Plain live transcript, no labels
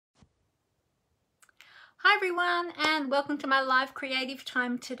Hi everyone, and welcome to my live creative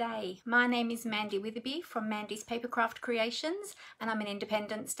time today. My name is Mandy Witherby from Mandy's Papercraft Creations, and I'm an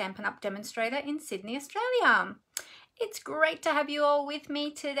independent Stampin' Up! Demonstrator in Sydney, Australia. It's great to have you all with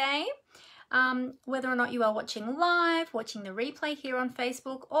me today. Whether or not you are watching live, watching the replay here on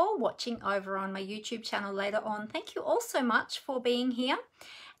Facebook, or watching over on my YouTube channel later on, thank you all so much for being here.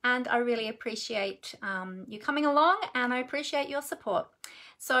 And I really appreciate you coming along, and I appreciate your support.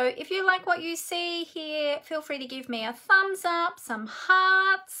 So if you like what you see here, feel free to give me a thumbs up, some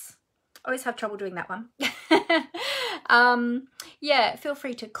hearts. I always have trouble doing that one. Yeah, feel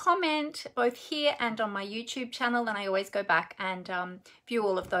free to comment both here and on my YouTube channel, and I always go back and view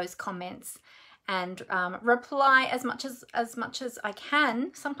all of those comments and reply as much as I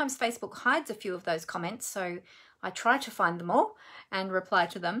can. Sometimes Facebook hides a few of those comments, so I try to find them all and reply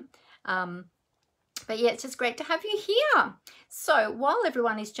to them. But yeah, it's just great to have you here. So while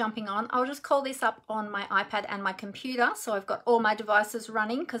everyone is jumping on, I'll just call this up on my iPad and my computer. So I've got all my devices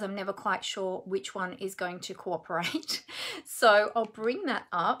running because I'm never quite sure which one is going to cooperate. So I'll bring that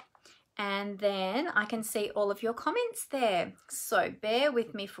up and then I can see all of your comments there. So bear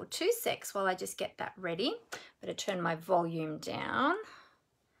with me for 2 secs while I just get that ready. Better turn my volume down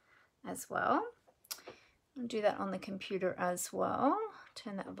as well. I'll do that on the computer as well.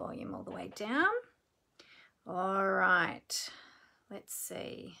 Turn that volume all the way down. All right, let's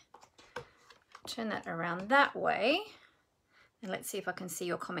see. Turn that around that way. And let's see if I can see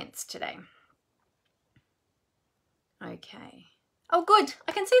your comments today. Okay. Oh, good.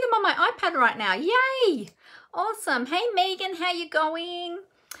 I can see them on my iPad right now. Yay! Awesome. Hey, Megan, how you going?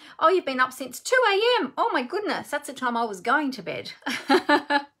 Oh, you've been up since 2 a.m. Oh, my goodness. That's the time I was going to bed.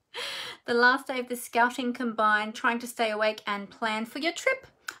 The last day of the scouting combined, trying to stay awake and plan for your trip.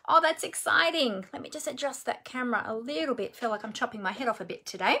 Oh, that's exciting. Let me just adjust that camera a little bit. Feel like I'm chopping my head off a bit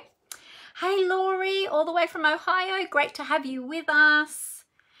today. Hey, Laurie, all the way from Ohio. Great to have you with us.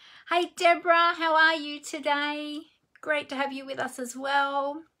 Hey, Deborah, how are you today? Great to have you with us as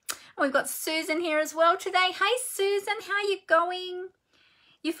well. And we've got Susan here as well today. Hey, Susan, how are you going?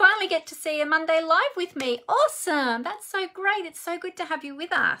 You finally get to see a Monday live with me. Awesome. That's so great. It's so good to have you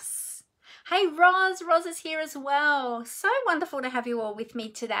with us. Hey, Roz is here as well. So wonderful to have you all with me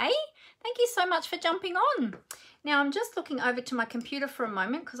today. Thank you so much for jumping on. Now I'm just looking over to my computer for a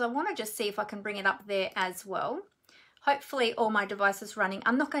moment because I want to just see if I can bring it up there as well. Hopefully all my devices running.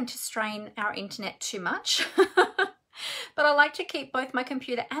 I'm not going to strain our internet too much, but I like to keep both my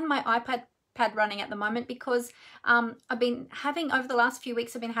computer and my iPad running at the moment because I've been having, over the last few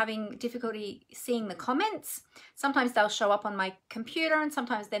weeks, I've been having difficulty seeing the comments. Sometimes they'll show up on my computer and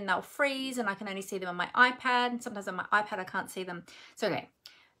sometimes then they'll freeze and I can only see them on my iPad, and sometimes on my iPad I can't see them. So okay,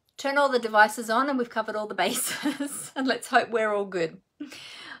 turn all the devices on and we've covered all the bases and let's hope we're all good.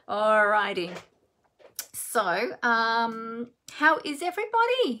 Alrighty. So how is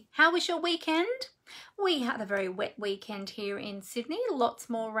everybody? How was your weekend? We had a very wet weekend here in Sydney, lots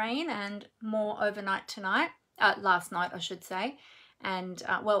more rain and more overnight tonight, last night I should say, and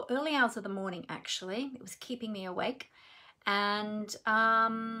well, early hours of the morning actually. It was keeping me awake, and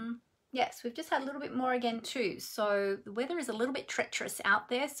yes, we've just had a little bit more again too, so the weather is a little bit treacherous out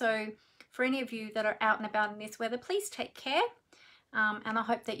there, so for any of you that are out and about in this weather, please take care, and I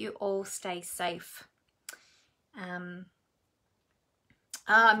hope that you all stay safe.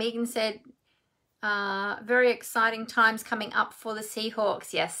 Megan said, very exciting times coming up for the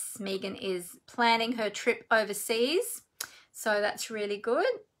Seahawks. Yes, Megan is planning her trip overseas, so that's really good.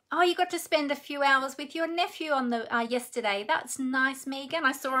 Oh, you got to spend a few hours with your nephew on the yesterday. That's nice, Megan.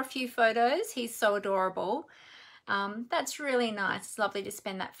 I saw a few photos. He's so adorable. That's really nice. It's lovely to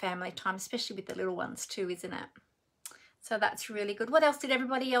spend that family time, especially with the little ones too, isn't it? So that's really good. What else did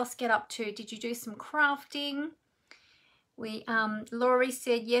everybody else get up to? Did you do some crafting? Laurie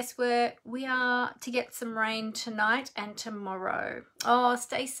said, yes, we are to get some rain tonight and tomorrow. Oh,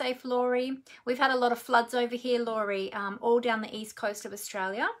 stay safe, Laurie. We've had a lot of floods over here, Laurie, all down the east coast of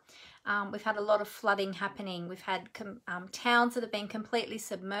Australia. We've had a lot of flooding happening. We've had towns that have been completely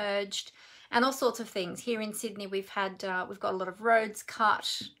submerged and all sorts of things. Here in Sydney, we've got a lot of roads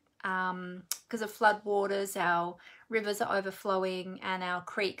cut because of flood waters. Our rivers are overflowing and our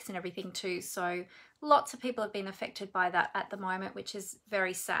creeks and everything too. So lots of people have been affected by that at the moment, which is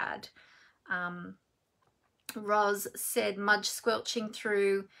very sad. Roz said, mud squelching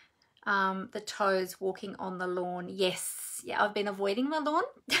through the toes walking on the lawn. Yes, yeah, I've been avoiding the lawn.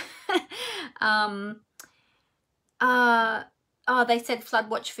 Oh, they said flood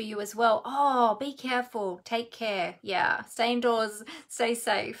watch for you as well. Oh, be careful, take care. Yeah, stay indoors, stay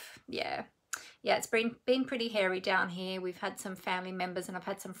safe. Yeah, yeah, it's been pretty hairy down here. We've had some family members and I've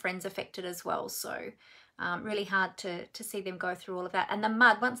had some friends affected as well. So really hard to see them go through all of that. And the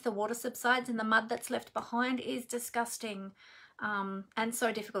mud, once the water subsides, and the mud that's left behind is disgusting and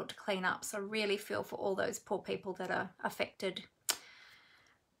so difficult to clean up. So I really feel for all those poor people that are affected.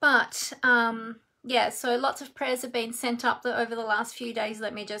 But yeah, so lots of prayers have been sent up over the last few days,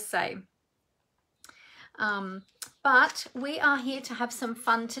 let me just say. But we are here to have some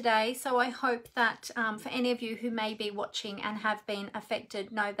fun today, so I hope that for any of you who may be watching and have been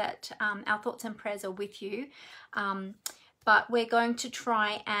affected, know that our thoughts and prayers are with you. But we're going to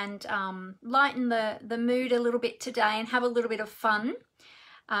try and lighten the mood a little bit today and have a little bit of fun.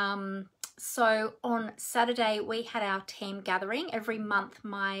 So on Saturday we had our team gathering. Every month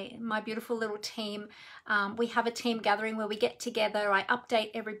my beautiful little team, we have a team gathering where we get together. I update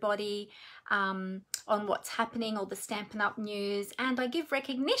everybody on what's happening, all the Stampin' Up news, and I give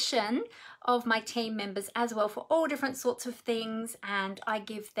recognition of my team members as well for all different sorts of things, and I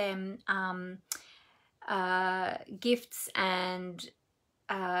give them gifts and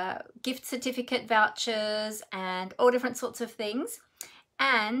gift certificate vouchers and all different sorts of things.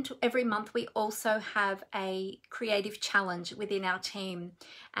 And every month we also have a creative challenge within our team,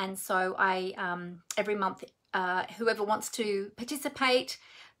 and so I every month whoever wants to participate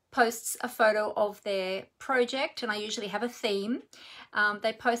posts a photo of their project, and I usually have a theme.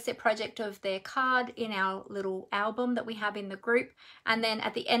 They post their project of their card in our little album that we have in the group, and then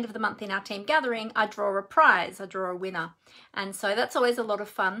at the end of the month in our team gathering I draw a prize, I draw a winner, and so that's always a lot of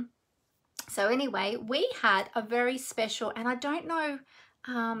fun. So anyway, we had a very special, and I don't know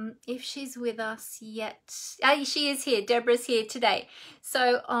if she's with us yet. She is here. Deborah's here today.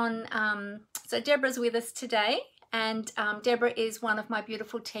 So so Deborah's with us today, and Deborah is one of my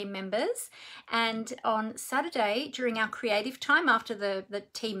beautiful team members. And on Saturday, during our creative time, after the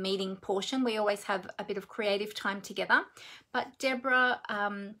team meeting portion, we always have a bit of creative time together. But Deborah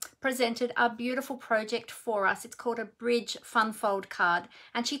presented a beautiful project for us. It's called a Bridge Fun Fold card,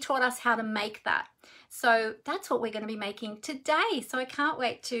 and she taught us how to make that. So that's what we're going to be making today. So I can't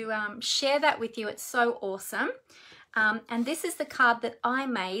wait to share that with you. It's so awesome. And this is the card that I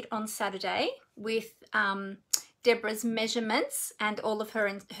made on Saturday with Deborah's measurements and all of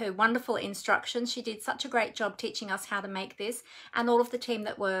her wonderful instructions. She did such a great job teaching us how to make this, and all of the team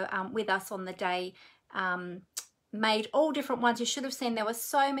that were with us on the day made all different ones. You should have seen there were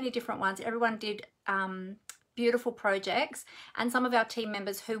so many different ones. Everyone did beautiful projects, and some of our team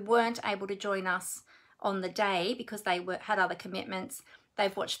members who weren't able to join us on the day because they had other commitments,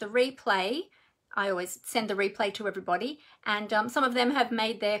 they've watched the replay. I always send the replay to everybody, and some of them have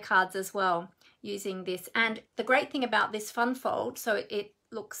made their cards as well using this. And the great thing about this fun fold, so it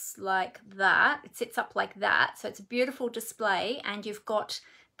looks like that, it sits up like that, so it's a beautiful display, and you've got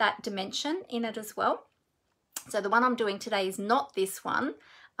that dimension in it as well. So the one I'm doing today is not this one.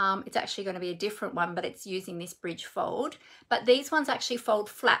 It's actually going to be a different one, but it's using this bridge fold. But these ones actually fold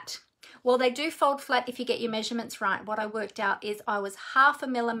flat. Well, they do fold flat if you get your measurements right. What I worked out is I was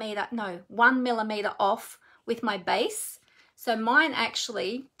 1 millimeter off with my base. So mine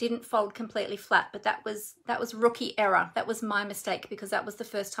actually didn't fold completely flat, but that was rookie error. That was my mistake because that was the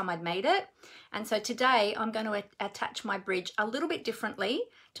first time I'd made it. And so today I'm going to attach my bridge a little bit differently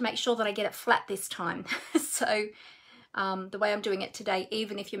to make sure that I get it flat this time. So the way I'm doing it today,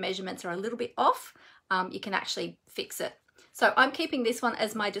 even if your measurements are a little bit off, you can actually fix it. So I'm keeping this one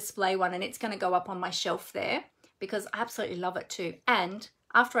as my display one, and it's going to go up on my shelf there because I absolutely love it too. And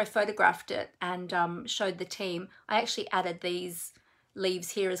after I photographed it and showed the team, I actually added these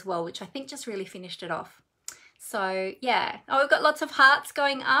leaves here as well, which I think just really finished it off. So yeah, oh, we've got lots of hearts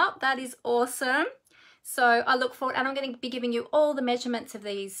going up. That is awesome. So I look forward, and I'm going to be giving you all the measurements of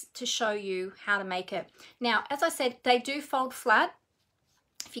these to show you how to make it. Now, as I said, they do fold flat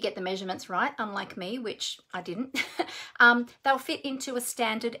if you get the measurements right, unlike me, which I didn't. They'll fit into a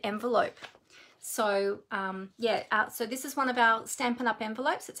standard envelope. So yeah, so this is one of our Stampin' Up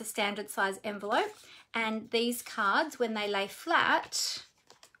envelopes. It's a standard size envelope, and these cards, when they lay flat,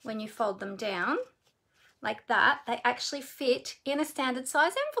 when you fold them down like that, they actually fit in a standard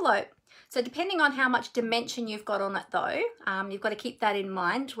size envelope. So depending on how much dimension you've got on it though, you've got to keep that in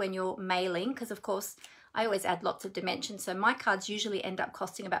mind when you're mailing, because of course I always add lots of dimensions. So my cards usually end up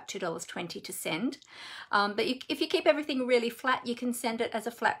costing about $2.20 to send. But if you keep everything really flat, you can send it as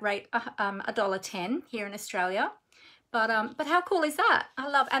a flat rate, $1.10 here in Australia. But how cool is that? I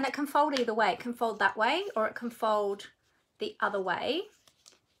love, and it can fold either way. It can fold that way, or it can fold the other way,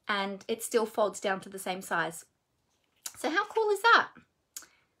 and it still folds down to the same size. So how cool is that?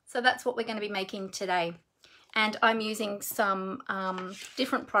 So that's what we're going to be making today. and I'm using some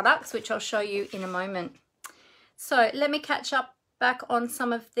different products, which I'll show you in a moment. So let me catch up back on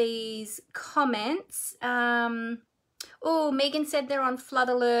some of these comments. Oh, Megan said they're on flood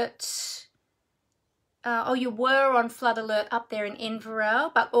alert. Oh, you were on flood alert up there in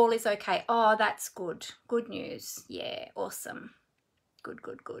Inverell, but all is okay. Oh, that's good. Good news. Yeah, awesome. Good,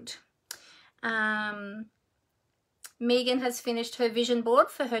 good, good. Megan has finished her vision board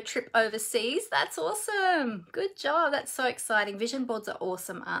for her trip overseas. That's awesome. Good job. That's so exciting. Vision boards are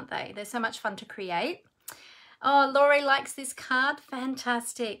awesome, aren't they? They're so much fun to create. Oh, Laurie likes this card.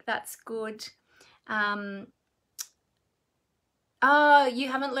 Fantastic. That's good. Oh, you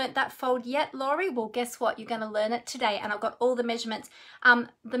haven't learnt that fold yet, Laurie? Well, guess what? You're going to learn it today, and I've got all the measurements.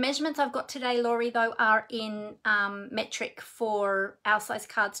 The measurements I've got today, Laurie, though, are in metric for our size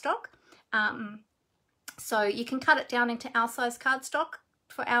cardstock. So you can cut it down into our size cardstock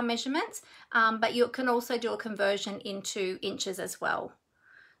for our measurements, but you can also do a conversion into inches as well.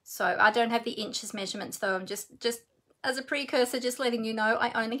 So I don't have the inches measurements, though. I'm just as a precursor, just letting you know,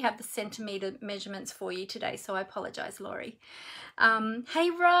 I only have the centimetre measurements for you today, so I apologise, Laurie. Hey,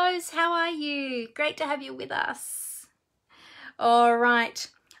 Rose, how are you? Great to have you with us. All right.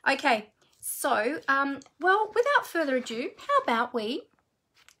 Okay, so, well, without further ado, how about we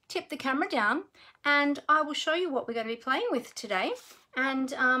tip the camera down and I will show you what we're going to be playing with today.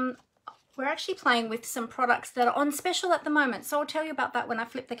 And we're actually playing with some products that are on special at the moment, so I'll tell you about that when I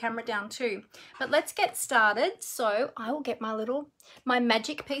flip the camera down too. But let's get started. So I will get my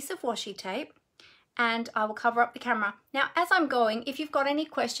magic piece of washi tape and I will cover up the camera. Now, as I'm going, if you've got any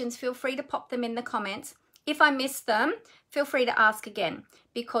questions, feel free to pop them in the comments. If I miss them, feel free to ask again,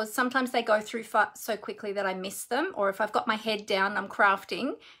 because sometimes they go through so quickly that I miss them, or if I've got my head down, I'm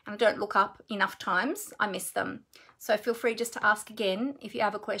crafting and I don't look up enough times, I miss them. So feel free just to ask again if you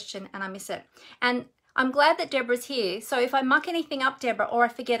have a question and I miss it. And I'm glad that Deborah's here. So if I muck anything up, Deborah, or I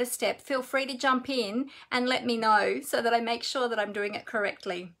forget a step, feel free to jump in and let me know so that I make sure that I'm doing it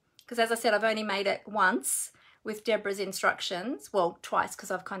correctly. Because as I said, I've only made it once with Deborah's instructions. Well, twice, because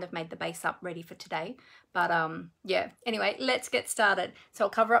I've kind of made the base up ready for today. But yeah, anyway, let's get started. So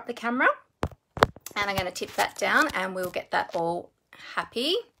I'll cover up the camera and I'm going to tip that down and we'll get that all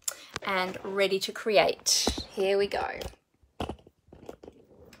happy and ready to create. Here we go.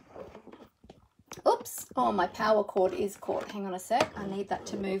 Oops, oh, my power cord is caught. Hang on a sec. I need that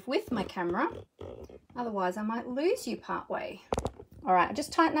to move with my camera. Otherwise, I might lose you part way. All right, I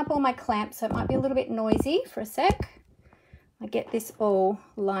just tighten up all my clamps, so it might be a little bit noisy for a sec. I get this all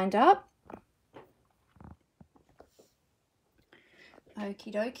lined up.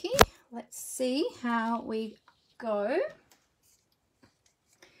 Okie dokie. Let's see how we go.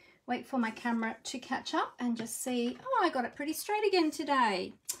 Wait for my camera to catch up and just see. Oh, I got it pretty straight again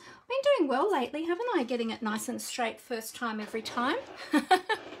today. I've been doing well lately, haven't I? Getting it nice and straight first time every time.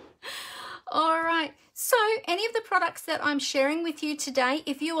 All right, so any of the products that I'm sharing with you today,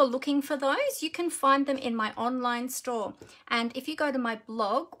 if you are looking for those, you can find them in my online store. And if you go to my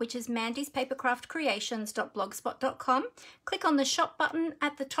blog, which is mandyspapercraftcreations.blogspot.com, click on the shop button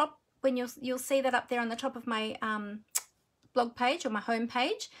at the top, when you'll see that up there on the top of my blog page or my home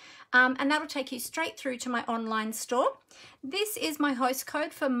page, and that'll take you straight through to my online store. This is my host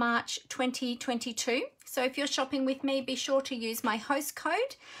code for March 2022. So if you're shopping with me, be sure to use my host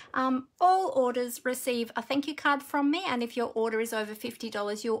code. All orders receive a thank you card from me, and if your order is over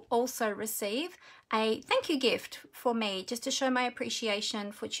 $50, you'll also receive a thank you gift for me, just to show my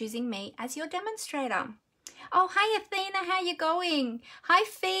appreciation for choosing me as your demonstrator. Oh, hey Athena, how you going? Hi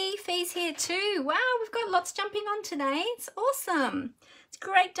Fee, Fee's here too. Wow, we've got lots jumping on today. It's awesome. It's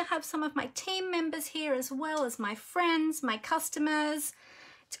great to have some of my team members here as well as my friends, my customers.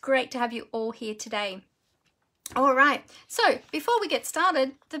 It's great to have you all here today. All right, so before we get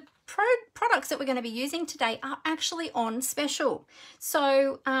started, the products that we're going to be using today are actually on special,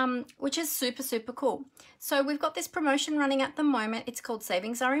 so which is super, super cool. So we've got this promotion running at the moment. It's called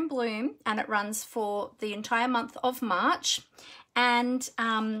Savings Are in Bloom, and it runs for the entire month of March. And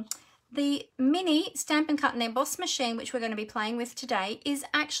the mini Stampin' Cut and Emboss machine, which we're going to be playing with today, is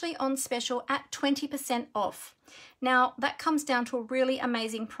actually on special at 20% off. Now, that comes down to a really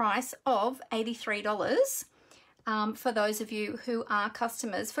amazing price of $83. For those of you who are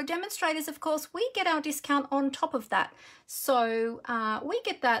customers. For demonstrators, of course, we get our discount on top of that. So we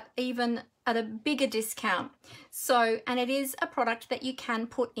get that even at a bigger discount. So, and it is a product that you can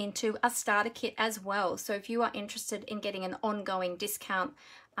put into a starter kit as well. So if you are interested in getting an ongoing discount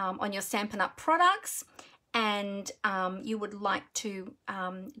on your Stampin' Up products, and you would like to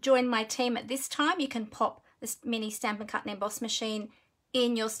join my team at this time, you can pop this mini Stampin' Cut and Emboss machine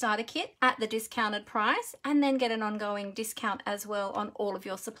in your starter kit at the discounted price, and then get an ongoing discount as well on all of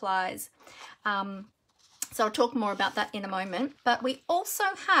your supplies. So I'll talk more about that in a moment. But we also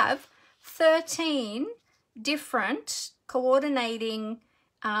have 13 different coordinating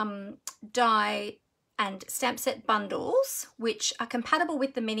die and stamp set bundles, which are compatible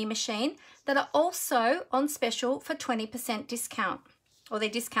with the mini machine, that are also on special for 20% discount, or they're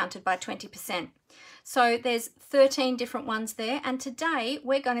discounted by 20%. So there's 13 different ones there, and today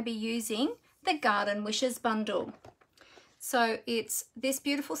we're going to be using the Garden Wishes bundle. So it's this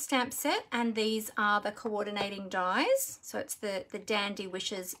beautiful stamp set, and these are the coordinating dies. So it's the Dandy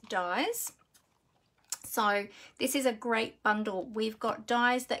Wishes dies. So this is a great bundle. We've got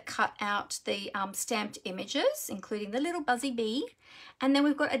dies that cut out the stamped images, including the little buzzy bee. And then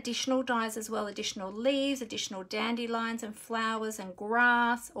we've got additional dies as well, additional leaves, additional dandelions and flowers and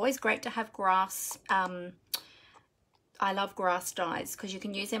grass. Always great to have grass. I love grass dies because you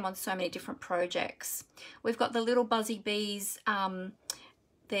can use them on so many different projects. We've got the little buzzy bees,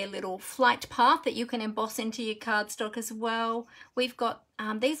 their little flight path that you can emboss into your cardstock as well. We've got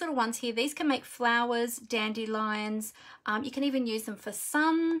these little ones here. These can make flowers, dandelions. You can even use them for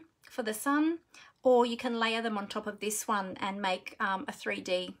the sun, or you can layer them on top of this one and make a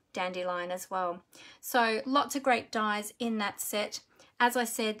 3D dandelion as well. So lots of great dies in that set. As I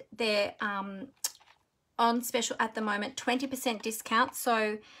said, they're on special at the moment, 20% discount.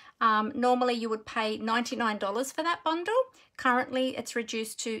 So normally you would pay $99 for that bundle. Currently it's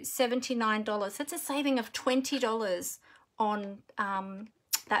reduced to $79. That's a saving of $20 on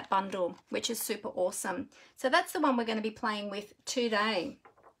that bundle, which is super awesome. So that's the one we're going to be playing with today.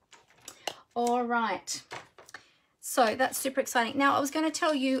 All right. So that's super exciting. Now I was going to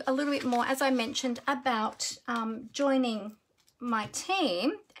tell you a little bit more, as I mentioned, about joining my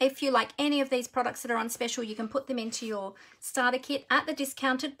team. If you like any of these products that are on special, you can put them into your starter kit at the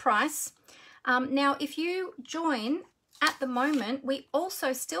discounted price. Now, if you join at the moment, we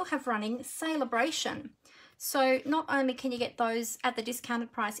also still have running Celebration. So not only can you get those at the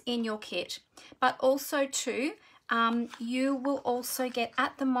discounted price in your kit, but also too, you will also get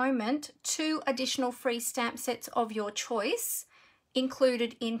at the moment 2 additional free stamp sets of your choice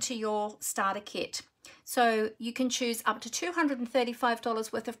included into your starter kit. So you can choose up to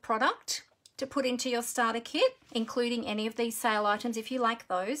 $235 worth of product to put into your starter kit, including any of these sale items if you like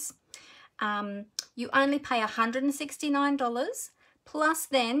those. You only pay $169, plus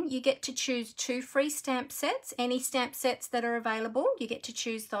then you get to choose 2 free stamp sets. Any stamp sets that are available, you get to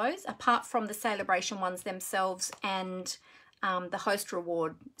choose those, apart from the Celebration ones themselves and the Host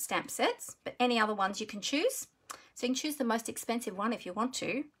Reward stamp sets. But any other ones you can choose. So you can choose the most expensive one if you want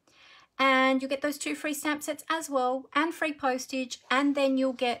to. And you'll get those 2 free stamp sets as well, and free postage, and then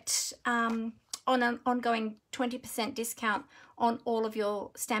you'll get on an ongoing 20% discount on all of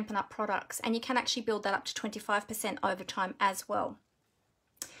your Stampin' Up products, and you can actually build that up to 25% over time as well.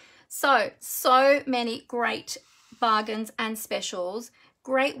 So many great bargains and specials.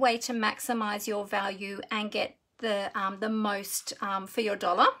 Great way to maximize your value and get the most for your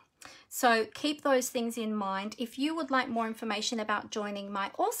dollar. So keep those things in mind. If you would like more information about joining my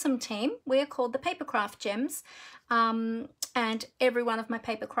awesome team, we're called the Papercraft Gems, and every one of my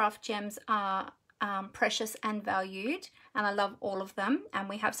Papercraft Gems are precious and valued, and I love all of them. And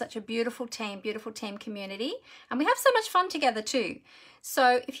we have such a beautiful team community, and we have so much fun together too.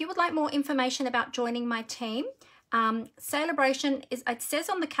 So if you would like more information about joining my team, Celebration is, it says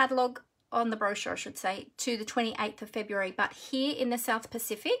on the catalogue, on the brochure I should say, to the 28th of February, but here in the South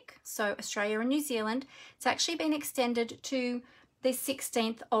Pacific, so Australia and New Zealand, it's actually been extended to the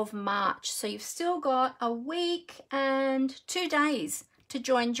 16th of March. So you've still got a week and 2 days to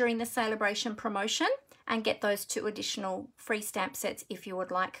join during the Celebration promotion and get those 2 additional free stamp sets if you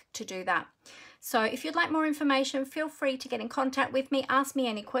would like to do that. So if you'd like more information, feel free to get in contact with me, ask me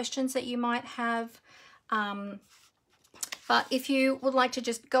any questions that you might have. But if you would like to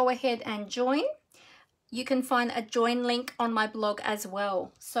just go ahead and join, you can find a join link on my blog as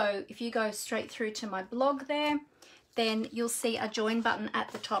well. So if you go straight through to my blog there, then you'll see a join button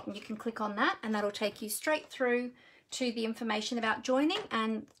at the top, and you can click on that, and that'll take you straight through to the information about joining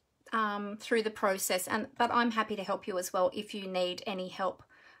and through the process. But I'm happy to help you as well if you need any help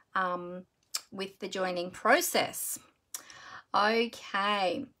with the joining process.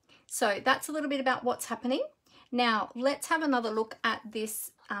 Okay, so that's a little bit about what's happening. Now let's have another look at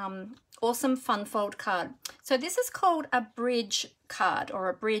this awesome fun fold card. So this is called a bridge card, or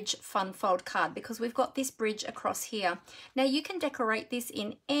a bridge fun fold card, because we've got this bridge across here. Now you can decorate this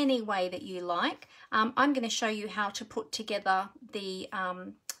in any way that you like. I'm going to show you how to put together the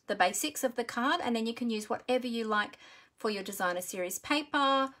basics of the card, and then you can use whatever you like for your designer series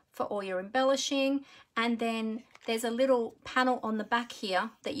paper, for all your embellishing, and then there's a little panel on the back here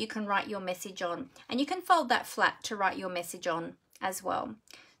that you can write your message on, and you can fold that flat to write your message on as well.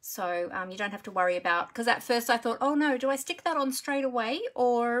 So you don't have to worry about, because at first I thought, oh no, do I stick that on straight away,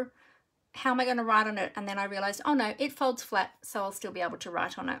 or how am I going to write on it? And then I realized, oh no, it folds flat, so I'll still be able to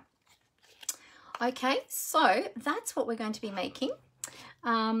write on it. Okay, so that's what we're going to be making.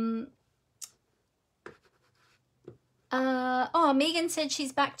 Oh, Megan said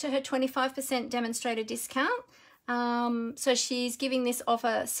she's back to her 25% demonstrator discount. So she's giving this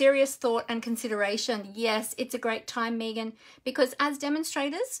offer serious thought and consideration. Yes, it's a great time, Megan, because as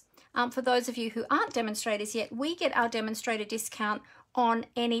demonstrators, for those of you who aren't demonstrators yet, we get our demonstrator discount on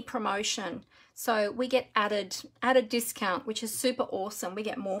any promotion. So we get added discount, which is super awesome. We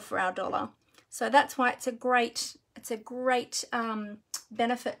get more for our dollar. So that's why it's a great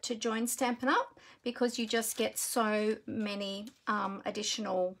benefit to join Stampin' Up, because you just get so many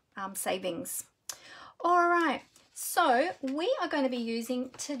additional savings. All right, so we are going to be using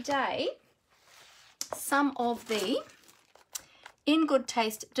today some of the In Good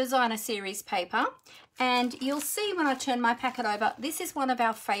Taste Designer Series paper, and you'll see when I turn my packet over, this is one of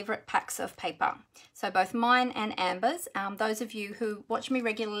our favorite packs of paper. So both mine and Amber's. Those of you who watch me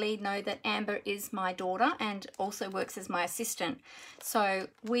regularly know that Amber is my daughter and also works as my assistant. So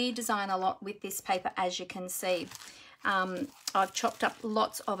we design a lot with this paper, as you can see. I've chopped up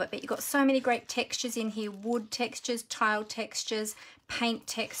lots of it, but you've got so many great textures in here: wood textures, tile textures, paint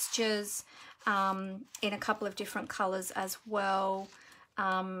textures, in a couple of different colors as well.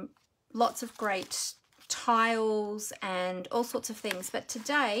 Lots of great tiles and all sorts of things, but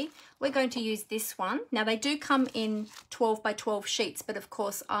today we're going to use this one. Now they do come in 12 by 12 sheets, but of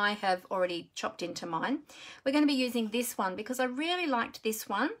course I have already chopped into mine. We're going to be using this one because I really liked this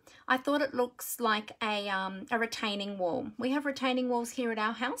one. I thought it looks like a retaining wall. We have retaining walls here at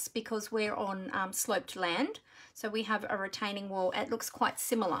our house because we're on sloped land, so we have a retaining wall. It looks quite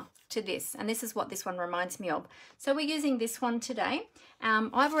similar to this, and this is what this one reminds me of. So we're using this one today.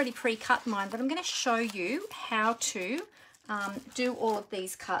 I've already pre-cut mine, but I'm going to show you how to do all of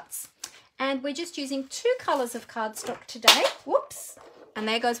these cuts. And we're just using 2 colors of cardstock today. Whoops! And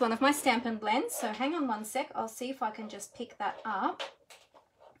there goes one of my Stampin' blends. So hang on one sec. I'll see if I can just pick that up.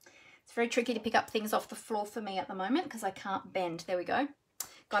 It's very tricky to pick up things off the floor for me at the moment because I can't bend. There we go.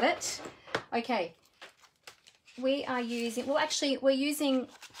 Got it. Okay. We are using, well actually we're using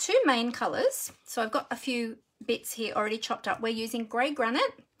 2 main colors. So I've got a few bits here already chopped up. We're using grey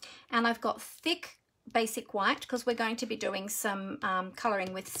granite, and I've got thick basic white because we're going to be doing some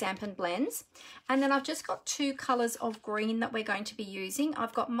colouring with Stampin' blends. And then I've just got 2 colours of green that we're going to be using.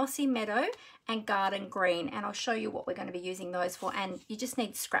 I've got Mossy Meadow and Garden Green, and I'll show you what we're going to be using those for. And you just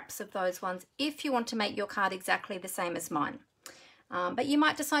need scraps of those ones if you want to make your card exactly the same as mine. But you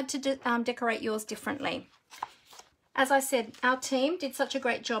might decide to decorate yours differently. As I said, our team did such a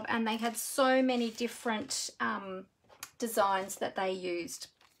great job, and they had so many different designs that they used.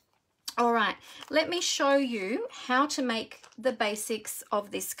 All right, let me show you how to make the basics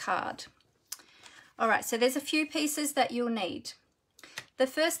of this card. All right, so there's a few pieces that you'll need. The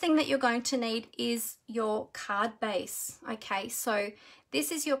first thing that you're going to need is your card base. Okay, so this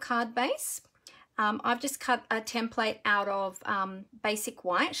is your card base. I've just cut a template out of basic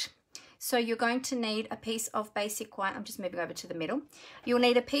white. So you're going to need a piece of basic white. I'm just moving over to the middle. You'll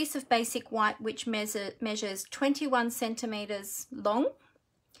need a piece of basic white which measures 21 centimeters long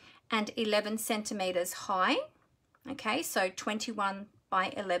and 11 centimeters high. Okay, so 21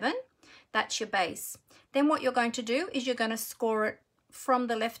 by 11. That's your base. Then what you're going to do is you're going to score it from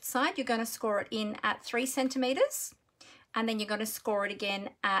the left side. You're going to score it in at 3 centimeters, and then you're going to score it again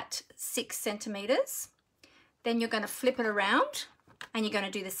at 6 centimeters. Then you're going to flip it around, and you're going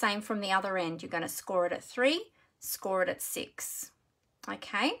to do the same from the other end. You're going to score it at 3, score it at 6.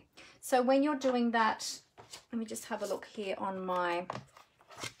 Okay, so when you're doing that, let me just have a look here on my,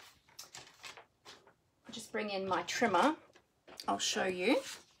 I'll just bring in my trimmer. I'll show you.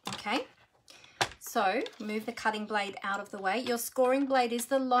 Okay, so move the cutting blade out of the way. Your scoring blade is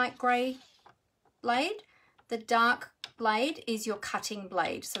the light grey blade. The dark blade is your cutting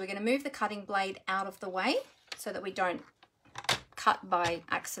blade. So we're going to move the cutting blade out of the way so that we don't cut by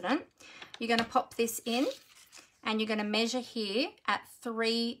accident. You're going to pop this in, and you're going to measure here at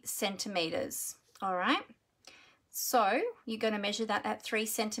 3 centimeters. All right, so you're going to measure that at 3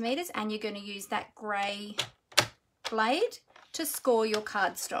 centimeters, and you're going to use that grey blade to score your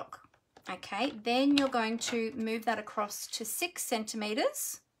cardstock. Okay, then you're going to move that across to 6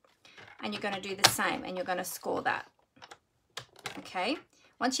 centimeters, and you're going to do the same, and you're going to score that. Okay,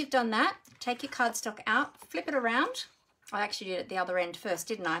 once you've done that, take your cardstock out, flip it around, I actually did it the other end first,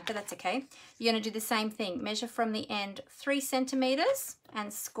 didn't I? But that's okay. You're going to do the same thing. Measure from the end 3 centimeters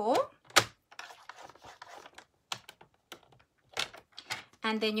and score.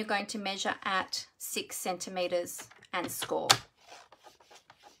 And then you're going to measure at 6 centimeters and score.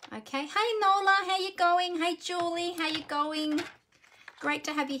 Okay. Hey Nola, how you going? Hey Julie, how you going? Great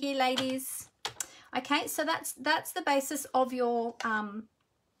to have you here, ladies. Okay, so that's the basis of your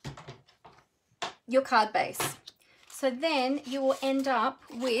card base. So then you will end up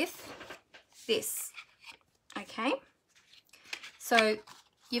with this. Okay. So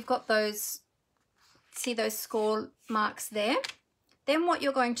you've got those, see those score marks there? Then what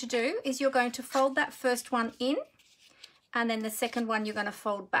you're going to do is you're going to fold that first one in, and then the second one you're going to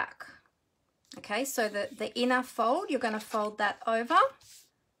fold back. Okay, so the inner fold, you're going to fold that over,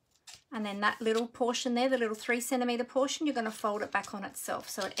 and then that little portion there, the little 3 centimeter portion, you're going to fold it back on itself.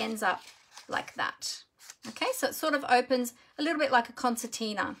 So it ends up like that. Okay, so it sort of opens a little bit like a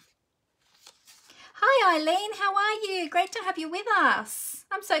concertina. Hi Eileen, how are you? Great to have you with us.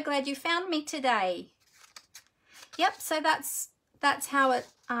 I'm so glad you found me today. Yep, so that's how it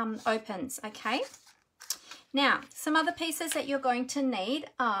opens, okay? Now, some other pieces that you're going to need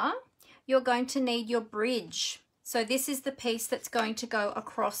are, you're going to need your bridge. So this is the piece that's going to go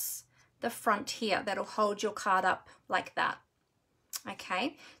across the front here. That'll hold your card up like that.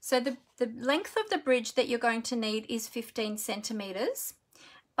 Okay, so the length of the bridge that you're going to need is 15 centimeters,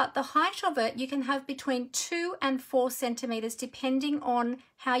 but the height of it you can have between 2 and 4 centimeters depending on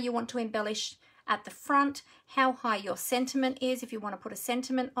how you want to embellish at the front, how high your sentiment is, if you want to put a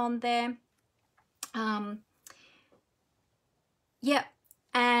sentiment on there. Yeah,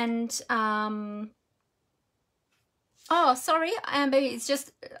 and oh, sorry, Amber, it's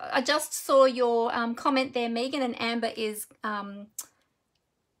just, I just saw your comment there, Megan, and Amber is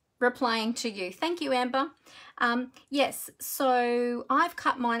replying to you. Thank you, Amber. Yes, so I've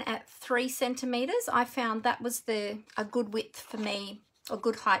cut mine at 3 centimeters. I found that was a good width for me, a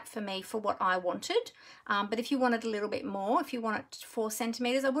good height for me for what I wanted. But if you wanted a little bit more, if you wanted 4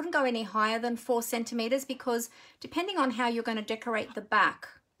 centimeters, I wouldn't go any higher than 4 centimeters because depending on how you're going to decorate the back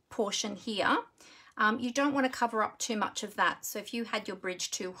portion here, you don't want to cover up too much of that. So if you had your bridge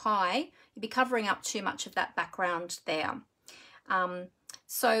too high, you'd be covering up too much of that background there.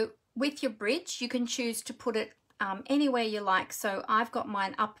 So with your bridge, you can choose to put it anywhere you like. So I've got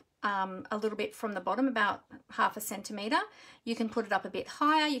mine up a little bit from the bottom, about 1/2 centimeter. You can put it up a bit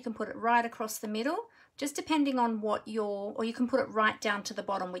higher. You can put it right across the middle, just depending on what or you can put it right down to the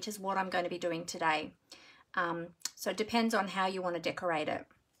bottom, which is what I'm going to be doing today. So it depends on how you want to decorate it.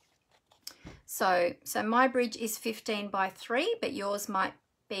 So my bridge is 15 by 3, but yours might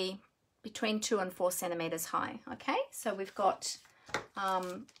be between 2 and 4 centimeters high. Okay, so we've got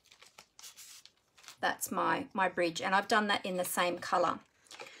that's my bridge, and I've done that in the same color.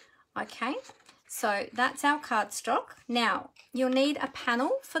 Okay, so that's our cardstock. Now you'll need a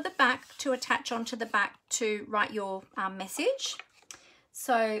panel for the back to attach onto the back to write your message.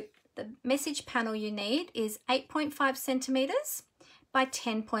 So the message panel you need is 8.5 centimeters by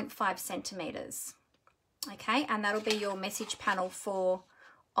 10.5 centimeters. Okay, and that'll be your message panel for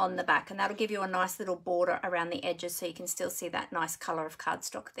on the back, and that'll give you a nice little border around the edges so you can still see that nice color of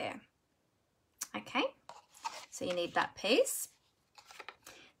cardstock there. Okay, so you need that piece.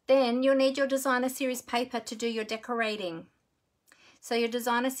 Then you'll need your designer series paper to do your decorating. So your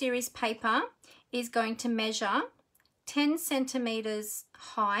designer series paper is going to measure 10 centimeters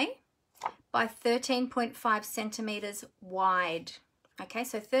high by 13.5 centimeters wide. Okay,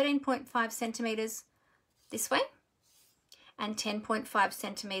 so 13.5 centimeters this way and 10.5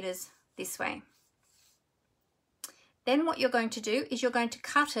 centimeters this way. Then what you're going to do is you're going to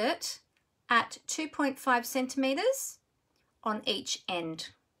cut it at 2.5 centimeters on each end.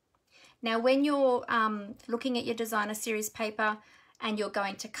 Now when you're looking at your designer series paper and you're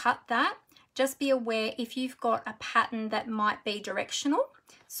going to cut that, just be aware if you've got a pattern that might be directional.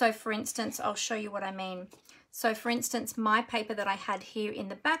 So for instance, I'll show you what I mean. So for instance, my paper that I had here in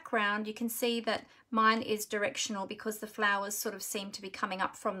the background, you can see that mine is directional because the flowers sort of seem to be coming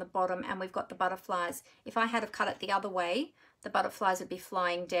up from the bottom and we've got the butterflies. If I had have cut it the other way, the butterflies would be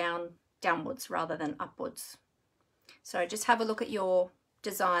flying downwards rather than upwards. So just have a look at your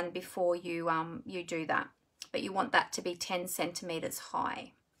design before you you do that, but you want that to be 10 centimeters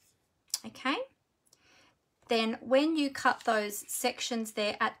high. Okay, then when you cut those sections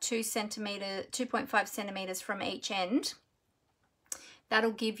there at 2.5 centimeters from each end,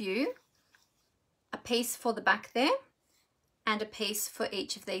 that'll give you a piece for the back there and a piece for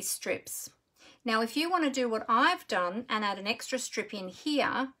each of these strips. Now if you want to do what I've done and add an extra strip in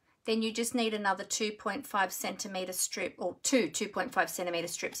here, then you just need another 2.5 centimeter strip, or two 2.5 centimeter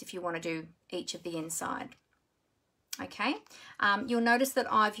strips if you want to do each of the inside. Okay, you'll notice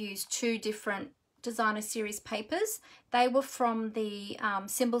that I've used two different designer series papers. They were from the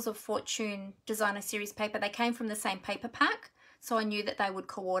Symbols of Fortune designer series paper. They came from the same paper pack, so I knew that they would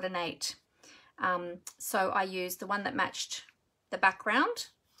coordinate. So I used the one that matched the background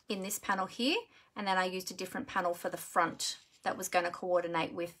in this panel here, and then I used a different panel for the front that was going to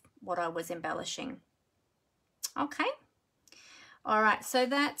coordinate with what I was embellishing. Okay. All right, so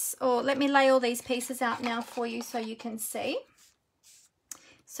that's all. Let me lay all these pieces out now for you so you can see.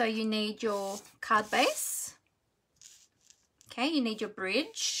 So you need your card base. Okay, you need your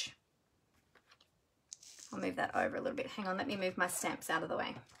bridge. I'll move that over a little bit. Hang on, let me move my stamps out of the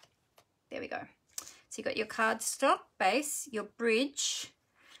way. There we go. So you've got your cardstock base, your bridge,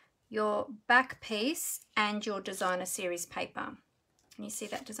 your back piece, and your designer series paper. Can you see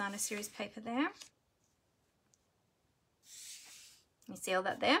that designer series paper there? You see all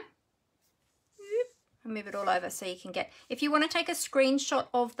that there? I'll move it all over so you can get, if you want to take a screenshot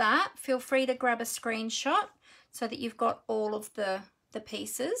of that, feel free to grab a screenshot so that you've got all of the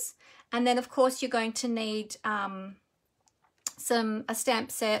pieces. And then of course you're going to need a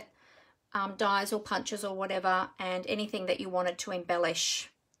stamp set, dies or punches or whatever, and anything that you wanted to embellish.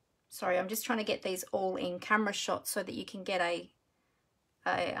 Sorry, I'm just trying to get these all in camera shots so that you can get a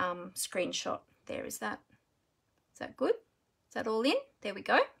screenshot. There, is that good? Is that all in? There we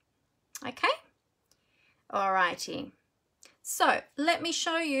go. Okay. Alrighty. So let me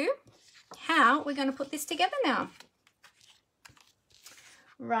show you how we're going to put this together now.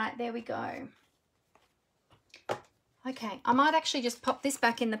 Right, there we go. Okay, I might actually just pop this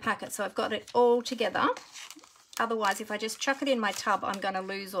back in the packet so I've got it all together. Otherwise, if I just chuck it in my tub, I'm going to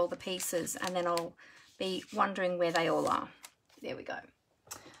lose all the pieces and then I'll be wondering where they all are. There we go.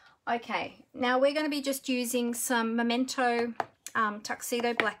 Okay, now we're going to be just using some Memento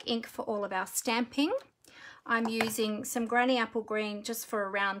Tuxedo black ink for all of our stamping. I'm using some Granny Apple Green just for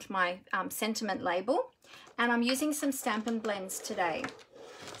around my sentiment label, and I'm using some Stampin' blends today.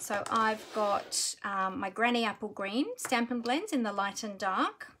 So I've got my Granny Apple Green Stampin' blends in the light and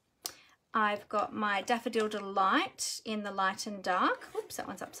dark. I've got my Daffodil Delight in the light and dark. Oops, that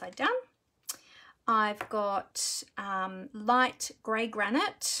one's upside down. I've got light grey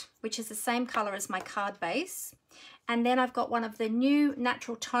granite, which is the same colour as my card base. And then I've got one of the new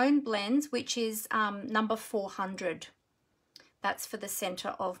natural tone blends, which is number 400. That's for the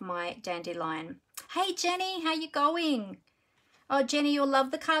centre of my dandelion. Hey Jenny, how you going? Oh Jenny, you'll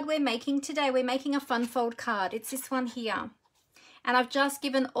love the card we're making today. We're making a fun fold card. It's this one here. And I've just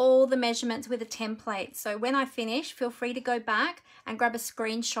given all the measurements with a template. So when I finish, feel free to go back and grab a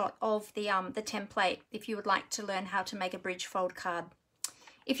screenshot of the template if you would like to learn how to make a bridge fold card.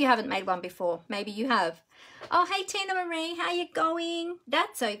 If you haven't made one before, maybe you have. Oh, hey Tina Marie, how you going?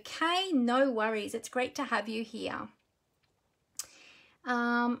 That's okay, no worries. It's great to have you here.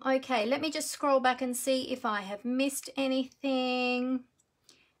 Okay, let me just scroll back and see if I have missed anything.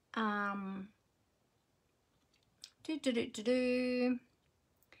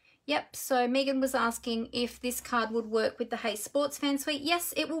 Yep, so Megan was asking if this card would work with the Hey Sports Fan Suite.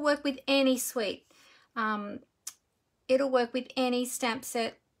 Yes, it will work with any suite. It'll work with any stamp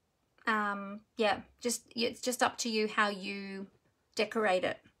set. Yeah, it's just up to you how you decorate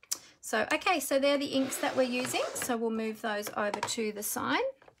it. So, okay, so they're the inks that we're using. So we'll move those over to the side.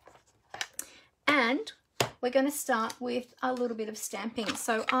 And we're going to start with a little bit of stamping.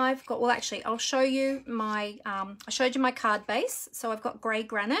 So I've got, well, actually, I'll show you my, I showed you my card base. So I've got grey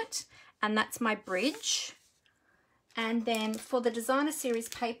granite, and that's my bridge. And then for the designer series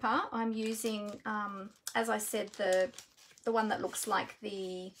paper, I'm using, as I said, the one that looks like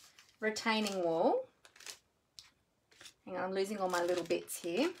the retaining wall. Hang on, I'm losing all my little bits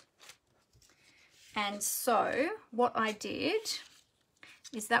here. And so what I did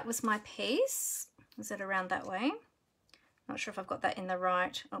is that was my piece. Is it around that way? Not sure if I've got that in the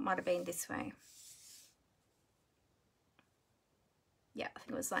right. Oh, it might have been this way. Yeah, I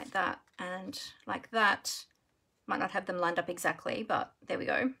think it was like that and like that. Might not have them lined up exactly, but there we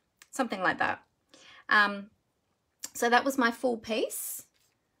go. Something like that. So that was my full piece,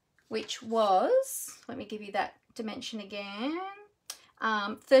 which was, let me give you that dimension again,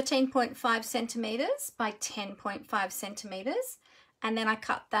 13.5 centimeters by 10.5 centimeters. And then I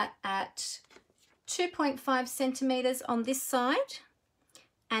cut that at 2.5 centimeters on this side.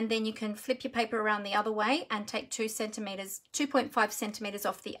 And then you can flip your paper around the other way and take 2.5 centimeters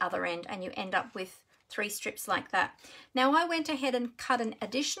off the other end, and you end up with 3 strips like that. Now I went ahead and cut an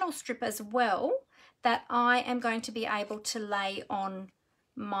additional strip as well that I am going to be able to lay on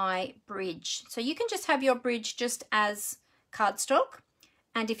my bridge. So you can just have your bridge just as cardstock,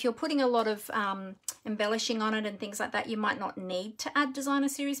 and if you're putting a lot of embellishing on it and things like that, you might not need to add designer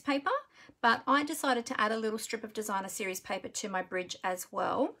series paper, but I decided to add a little strip of designer series paper to my bridge as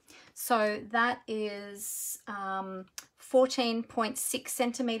well. So that is 14.6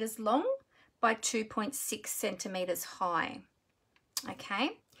 centimeters long by 2.6 centimeters high.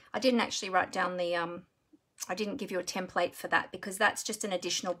 Okay, I didn't actually write down the I didn't give you a template for that because that's just an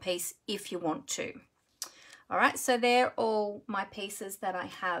additional piece if you want to. All right, so they're all my pieces that I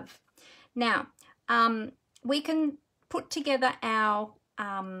have. Now, we can put together our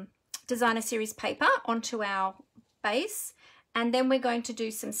designer series paper onto our base, and then we're going to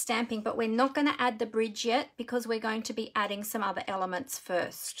do some stamping, but we're not going to add the bridge yet because we're going to be adding some other elements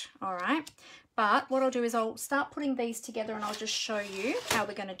first. All right, but what I'll do is I'll start putting these together and I'll just show you how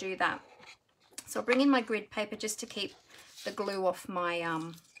we're going to do that. So I'll bring in my grid paper just to keep the glue off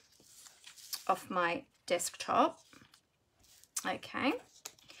my desktop. Okay.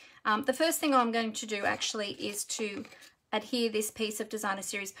 The first thing I'm going to do actually is to adhere this piece of designer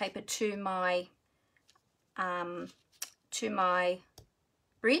series paper to my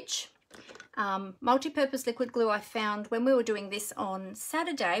bridge. Multi-purpose liquid glue I found when we were doing this on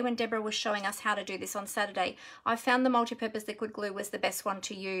Saturday, when Deborah was showing us how to do this on Saturday. I found the multi-purpose liquid glue was the best one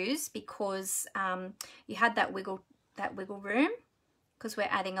to use because you had that wiggle room, because we're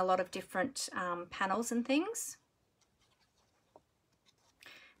adding a lot of different panels and things.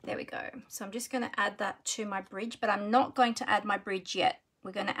 There we go. So I'm just going to add that to my bridge, but I'm not going to add my bridge yet.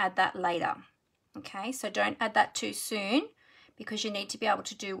 We're going to add that later. Okay, so don't add that too soon because you need to be able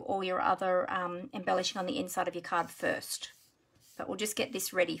to do all your other embellishing on the inside of your card first. But we'll just get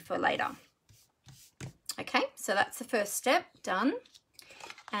this ready for later. Okay, so that's the first step done.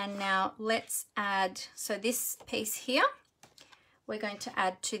 And now let's add, so this piece here, we're going to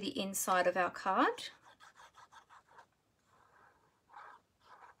add to the inside of our card.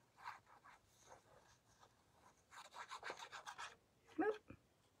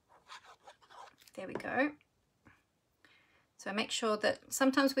 There we go. So make sure that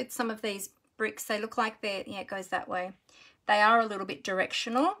sometimes with some of these bricks, they look like they're, yeah, it goes that way. They are a little bit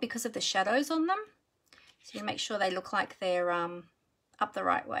directional because of the shadows on them. So you make sure they look like they're up the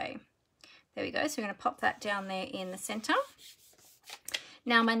right way. There we go. So we're going to pop that down there in the center.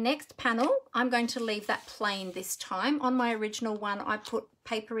 Now my next panel, I'm going to leave that plain this time. On my original one, I put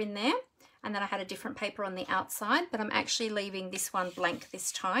paper in there and then I had a different paper on the outside, but I'm actually leaving this one blank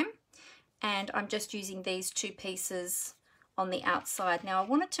this time. And I'm just using these two pieces on the outside. Now I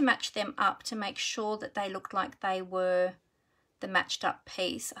wanted to match them up to make sure that they looked like they were the matched up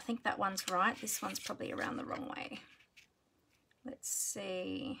piece. I think that one's right. This one's probably around the wrong way. Let's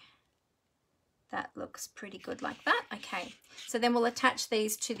see. That looks pretty good like that. Okay, so then we'll attach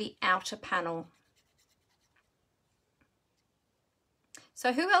these to the outer panel.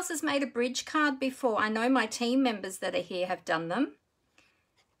 So who else has made a bridge card before? I know my team members that are here have done them,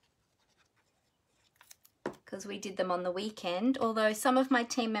 because we did them on the weekend, although some of my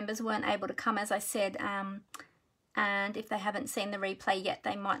team members weren't able to come, as I said, and if they haven't seen the replay yet,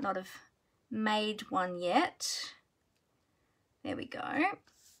 they might not have made one yet. There we go.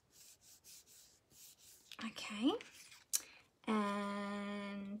 Okay,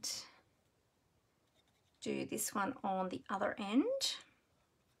 and do this one on the other end.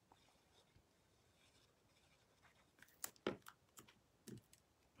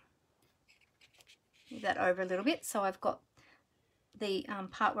 Move that over a little bit so I've got the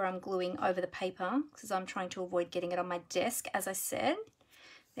part where I'm gluing over the paper, because I'm trying to avoid getting it on my desk, as I said.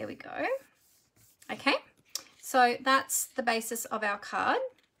 There we go. Okay, so that's the basis of our card.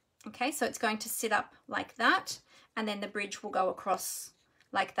 Okay, so it's going to sit up like that, and then the bridge will go across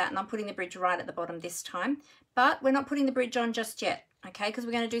like that, and I'm putting the bridge right at the bottom this time, but we're not putting the bridge on just yet, okay, because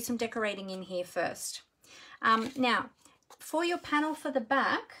we're going to do some decorating in here first. Now, for your panel for the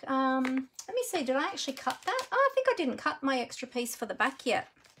back, let me see, did I actually cut that? Oh, I think I didn't cut my extra piece for the back yet.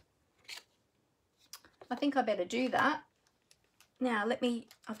 I think I better do that. Now,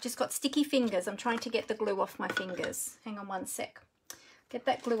 I've just got sticky fingers. I'm trying to get the glue off my fingers. Hang on one sec. Get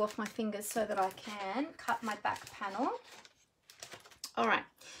that glue off my fingers so that I can cut my back panel. All right,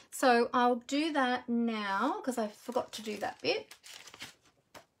 so I'll do that now because I forgot to do that bit.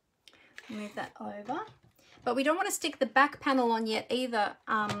 Move that over. But we don't want to stick the back panel on yet either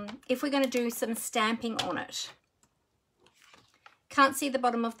if we're going to do some stamping on it. Can't see the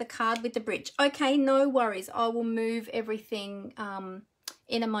bottom of the card with the bridge. Okay, no worries. I will move everything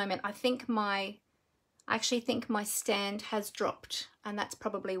in a moment. I actually think my stand has dropped, and that's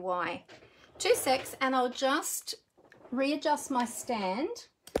probably why. 2 secs, and I'll just readjust my stand.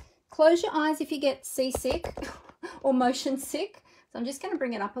 Close your eyes if you get seasick or motion sick. So I'm just going to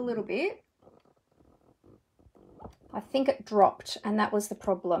bring it up a little bit. I think it dropped and that was the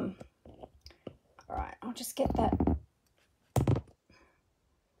problem. All right, I'll just get that.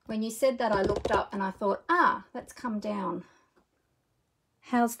 When you said that, I looked up and I thought, let's come down.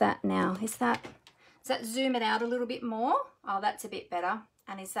 How's that now? Does that zoom it out a little bit more? Oh, that's a bit better.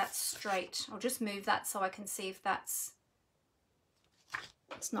 And is that straight? I'll just move that so I can see if that's,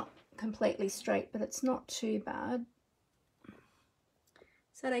 it's not completely straight, but it's not too bad.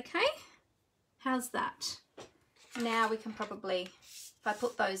 Is that okay? How's that? Now we can probably, if I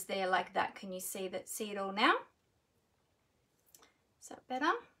put those there like that, can you see it all now? Is that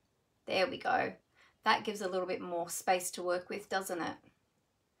better? There we go. That gives a little bit more space to work with, doesn't it?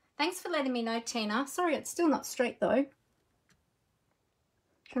 Thanks for letting me know, Tina. Sorry, it's still not straight though.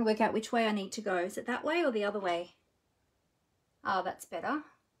 Trying to work out which way I need to go. Is it that way or the other way? Oh, that's better.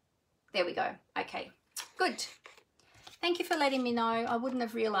 There we go. Okay, good. Thank you for letting me know. I wouldn't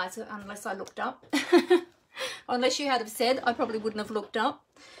have realised it unless I looked up. Unless you had have said, I probably wouldn't have looked up.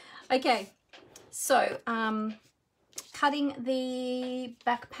 Okay, so cutting the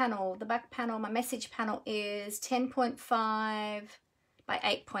back panel. The back panel, my message panel is 10.5 by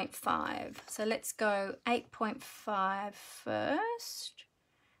 8.5. So let's go 8.5 first.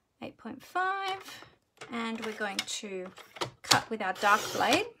 8.5, and we're going to cut with our dark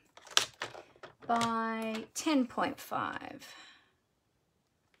blade by 10.5.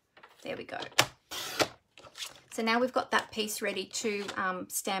 There we go. So now we've got that piece ready to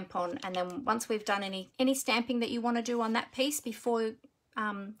stamp on, and then once we've done any stamping that you want to do on that piece before,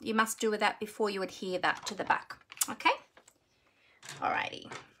 you must do with that before you adhere that to the back. Okay?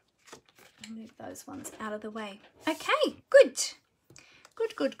 Alrighty. Move those ones out of the way. Okay, good.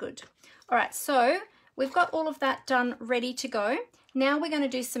 Good. All right, so we've got all of that done, ready to go. Now we're going to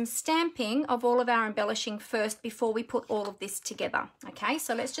do some stamping of all of our embellishing first before we put all of this together. Okay,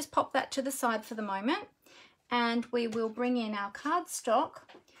 so let's just pop that to the side for the moment, and we will bring in our cardstock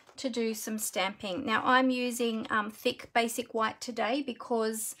to do some stamping. Now I'm using thick basic white today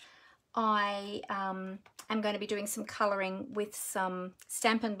because I am going to be doing some colouring with some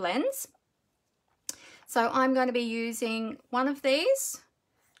Stampin' blends. So I'm going to be using one of these,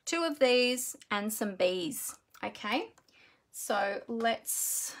 two of these, and some bees. Okay, so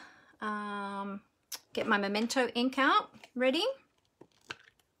let's get my Memento ink out, ready.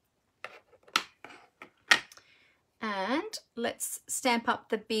 And let's stamp up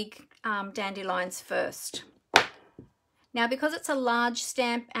the big dandelions first. Now, because it's a large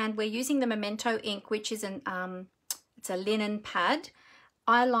stamp and we're using the Memento ink, which is it's a linen pad,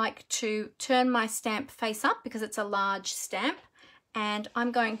 I like to turn my stamp face up because it's a large stamp, and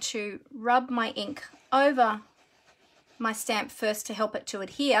I'm going to rub my ink over my stamp first to help it to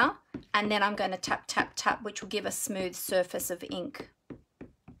adhere, and then I'm going to tap, tap, tap, which will give a smooth surface of ink.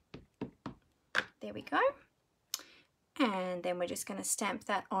 There we go. And then we're just going to stamp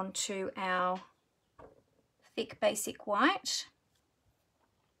that onto our thick basic white.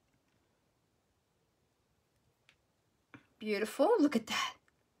 Beautiful, look at that,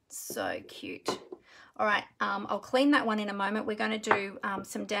 so cute. All right, I'll clean that one in a moment. We're going to do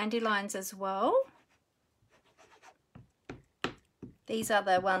some dandelions as well. These are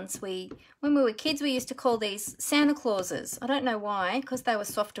the ones when we were kids, we used to call these Santa Clauses. I don't know why, because they were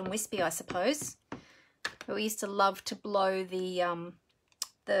soft and wispy, I suppose. But we used to love to blow the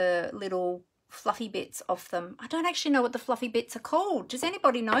little fluffy bits off them. I don't actually know what the fluffy bits are called. Does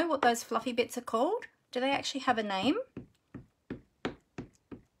anybody know what those fluffy bits are called? Do they actually have a name?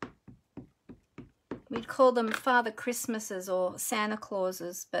 We'd call them Father Christmases or Santa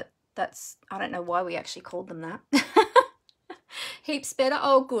Clauses, but I don't know why we actually called them that. Heaps better.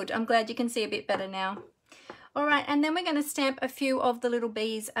 Oh, good. I'm glad you can see a bit better now. All right, and then we're going to stamp a few of the little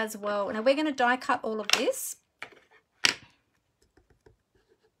bees as well. Now we're going to die cut all of this,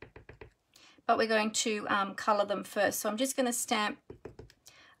 but we're going to colour them first. So I'm just going to stamp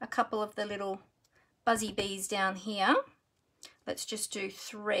a couple of the little buzzy bees down here. Let's just do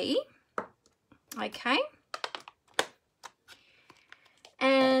 3. Okay.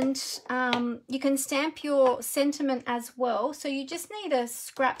 And you can stamp your sentiment as well. So you just need a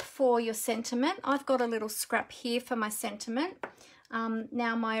scrap for your sentiment. I've got a little scrap here for my sentiment.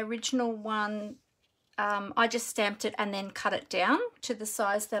 Now my original one, I just stamped it and then cut it down to the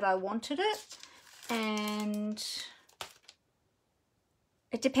size that I wanted it. And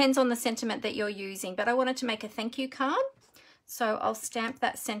it depends on the sentiment that you're using, but I wanted to make a thank you card. So I'll stamp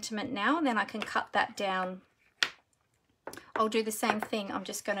that sentiment now, and then I can cut that down. I'll do the same thing. I'm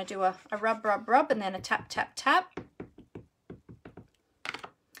just going to do a rub, rub, rub, and then a tap, tap, tap.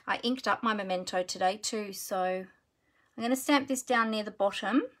 I inked up my memento today too, so I'm going to stamp this down near the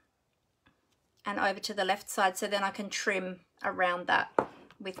bottom and over to the left side, so then I can trim around that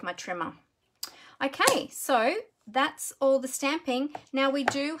with my trimmer. Okay, so that's all the stamping. Now we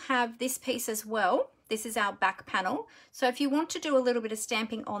do have this piece as well. This is our back panel. So if you want to do a little bit of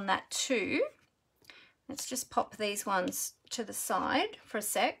stamping on that too, let's just pop these ones to the side for a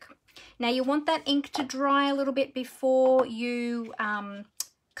sec. Now you want that ink to dry a little bit before you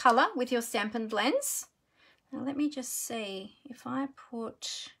colour with your Stampin' blends. Now let me just see if I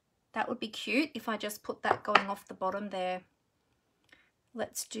put, that would be cute if I just put that going off the bottom there.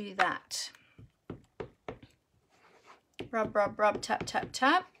 Let's do that. Rub, rub, rub, tap, tap,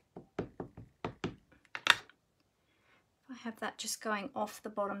 tap. I have that just going off the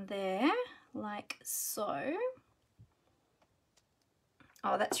bottom there, like so.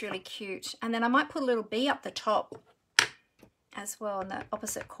 Oh, that's really cute. And then I might put a little bee up the top as well in the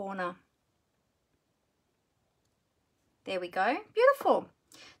opposite corner. There we go. Beautiful.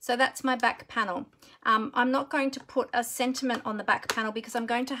 So that's my back panel. I'm not going to put a sentiment on the back panel because I'm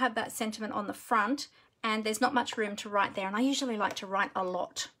going to have that sentiment on the front, and there's not much room to write there, and I usually like to write a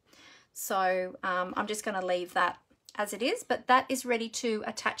lot. So I'm just going to leave that as it is, but that is ready to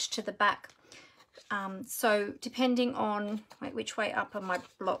attach to the back. So depending on, wait, which way up are my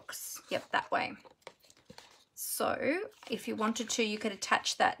blocks? Yep, that way. So if you wanted to, you could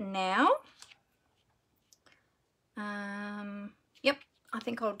attach that now. Yep, I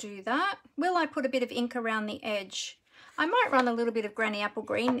think I'll do that. Will I put a bit of ink around the edge? I might run a little bit of Granny Apple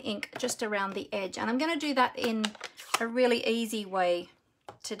Green ink just around the edge, and I'm going to do that in a really easy way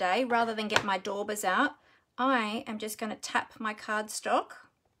today. Rather than get my daubers out, I am just going to tap my cardstock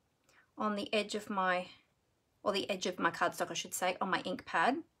on the edge of my, or the edge of my cardstock I should say, on my ink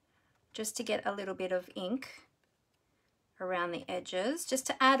pad, just to get a little bit of ink around the edges, just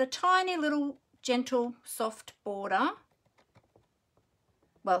to add a tiny little gentle soft border.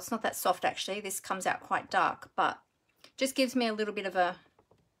 Well, it's not that soft actually, this comes out quite dark, but just gives me a little bit of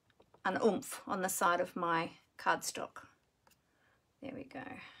an oomph on the side of my cardstock. There we go.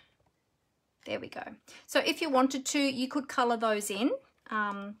 There we go. So if you wanted to, you could colour those in.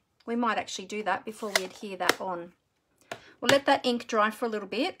 We might actually do that before we adhere that on. We'll let that ink dry for a little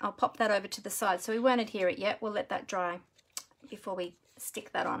bit. I'll pop that over to the side. So we won't adhere it yet. We'll let that dry before we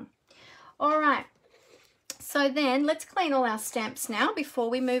stick that on. All right. So then let's clean all our stamps now before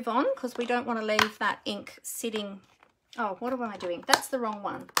we move on, because we don't want to leave that ink sitting. Oh, what am I doing? That's the wrong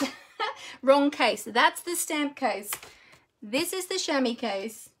one. Wrong case. That's the stamp case. This is the chamois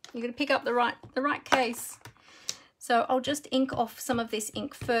case. You're going to pick up the right case. So I'll just ink off some of this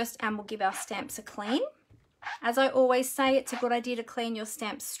ink first, and we'll give our stamps a clean. As I always say, it's a good idea to clean your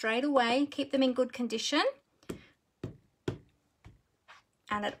stamps straight away. Keep them in good condition.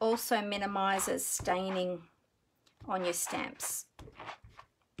 And it also minimises staining on your stamps.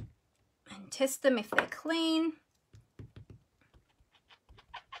 And test them if they're clean.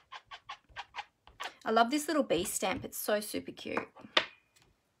 I love this little bee stamp. It's so super cute.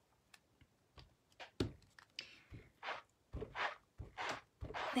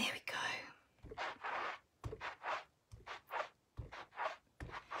 There we go.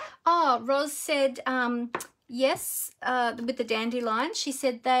 Oh, Roz said, yes, with the dandelions. She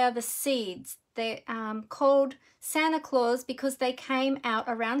said they are the seeds. They're called Santa Claus because they came out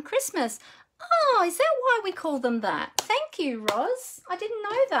around Christmas. Oh, is that why we call them that? Thank you, Roz. I didn't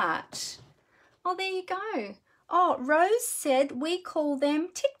know that. Oh, there you go. Oh, Rose said we call them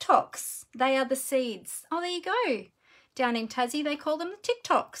TikToks. They are the seeds. Oh, there you go. Down in Tassie, they call them the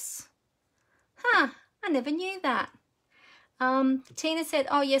TikToks. Huh, I never knew that. Tina said,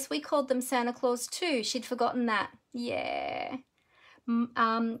 oh, yes, we called them Santa Claus too. She'd forgotten that. Yeah.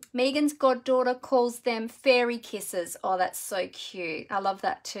 Megan's goddaughter calls them fairy kisses. Oh, that's so cute. I love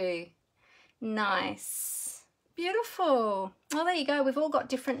that too. Nice. Beautiful. Well, there you go. We've all got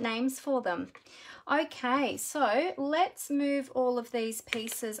different names for them. Okay, so let's move all of these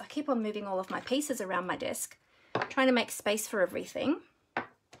pieces. I keep on moving all of my pieces around my desk, trying to make space for everything.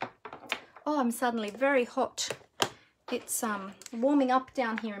 Oh, I'm suddenly very hot. It's warming up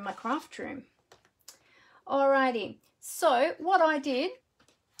down here in my craft room. Alrighty, so what I did,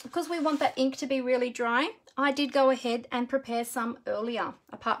 because we want that ink to be really dry, I did go ahead and prepare some earlier,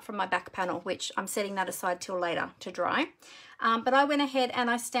 apart from my back panel, which I'm setting that aside till later to dry. But I went ahead and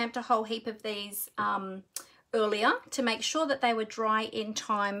I stamped a whole heap of these earlier to make sure that they were dry in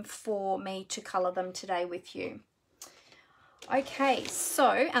time for me to colour them today with you. Okay, so,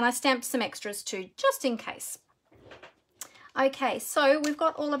 and I stamped some extras too, just in case. Okay, so we've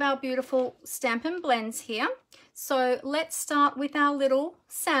got all of our beautiful Stampin' blends here. So let's start with our little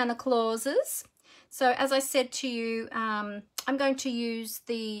Santa Clauses. So as I said to you, I'm going to use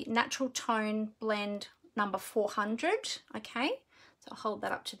the Natural Tone Blend number 400, okay? So I'll hold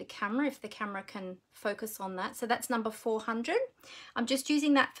that up to the camera if the camera can focus on that. So that's number 400. I'm just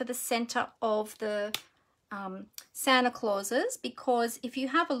using that for the center of the Santa Clauses, because if you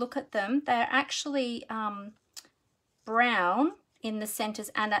have a look at them, they're actually brown in the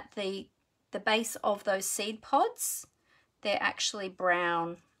centers and at the base of those seed pods. They're actually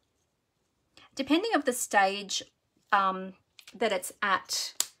brown. Depending of the stage that it's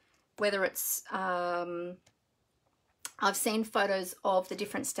at, whether it's, I've seen photos of the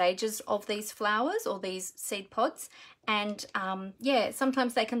different stages of these flowers or these seed pods, and yeah,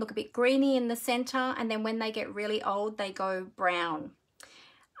 sometimes they can look a bit greeny in the center, and then when they get really old, they go brown.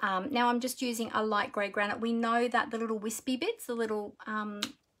 Now I'm just using a light grey granite. We know that the little wispy bits, the little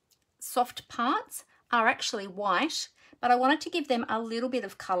soft parts, are actually white, but I wanted to give them a little bit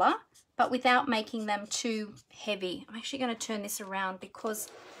of colour, but without making them too heavy. I'm actually going to turn this around because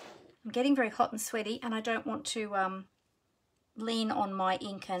I'm getting very hot and sweaty, and I don't want to lean on my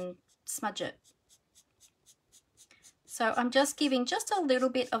ink and smudge it. So I'm just giving just a little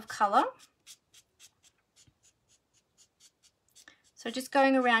bit of colour. So just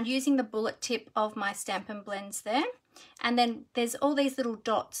going around using the bullet tip of my Stampin' blends there. And then there's all these little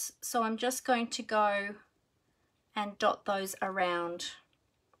dots. So I'm just going to go and dot those around.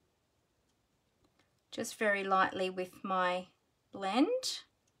 Just very lightly with my blend.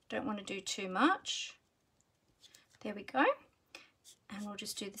 Don't want to do too much. There we go. And we'll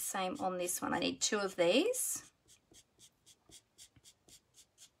just do the same on this one. I need 2 of these.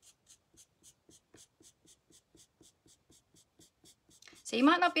 So you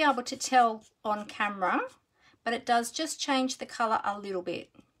might not be able to tell on camera, but it does just change the colour a little bit,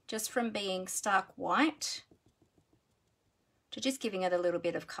 just from being stark white to just giving it a little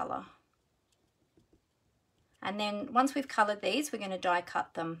bit of colour. And then once we've coloured these, we're going to die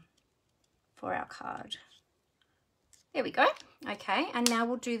cut them for our card. There we go. Okay, and now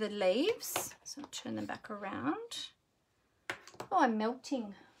we'll do the leaves. So I'll turn them back around. Oh, I'm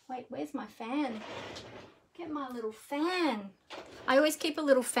melting. Wait, where's my fan? Get my little fan. I always keep a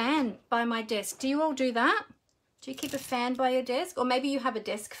little fan by my desk. Do you all do that? Do you keep a fan by your desk? Or maybe you have a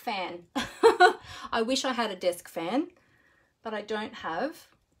desk fan. I wish I had a desk fan, but I don't have.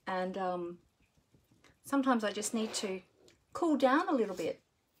 And sometimes I just need to cool down a little bit.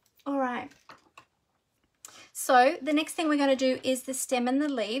 All right. So the next thing we're going to do is the stem and the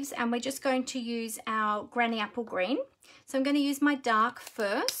leaves, and we're just going to use our Granny Apple Green. So I'm going to use my dark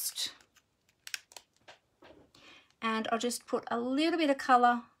first. And I'll just put a little bit of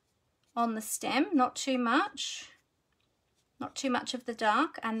colour on the stem, not too much of the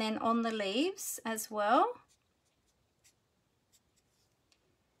dark, and then on the leaves as well.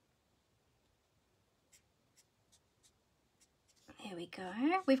 There we go.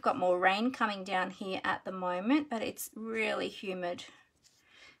 We've got more rain coming down here at the moment, but it's really humid.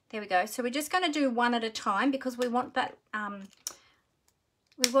 There we go. So we're just going to do one at a time because we want that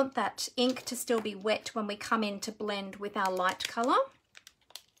ink to still be wet when we come in to blend with our light colour.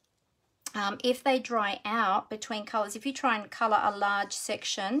 If they dry out between colours, if you try and colour a large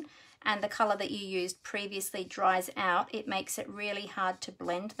section and the colour that you used previously dries out, it makes it really hard to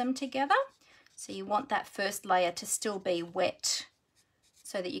blend them together. So you want that first layer to still be wet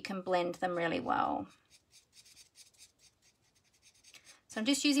so that you can blend them really well. So I'm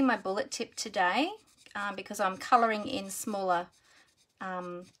just using my bullet tip today because I'm colouring in smaller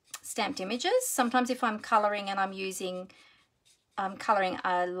stamped images. Sometimes if I'm colouring and I'm colouring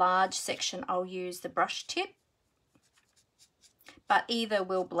a large section, I'll use the brush tip, but either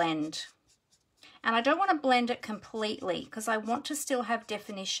will blend. And I don't want to blend it completely because I want to still have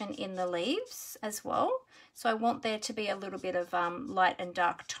definition in the leaves as well. So I want there to be a little bit of light and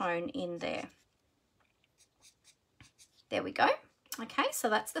dark tone in there. There we go. Okay, so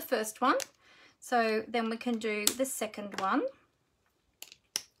that's the first one. So then we can do the second one.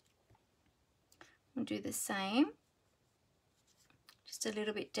 We'll do the same. Just a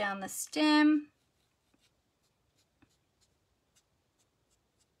little bit down the stem.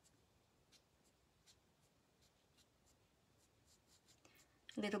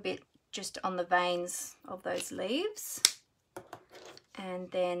 A little bit just on the veins of those leaves. And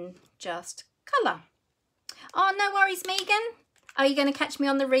then just colour. Oh, no worries, Megan. Are you going to catch me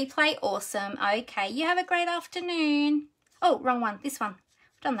on the replay? Awesome. Okay, you have a great afternoon. Oh, wrong one. This one.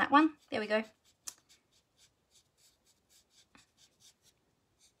 I've done that one. There we go.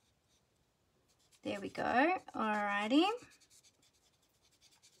 There we go. Alrighty.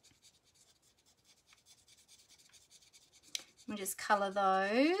 We'll just colour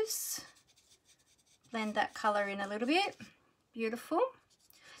those. Blend that colour in a little bit. Beautiful.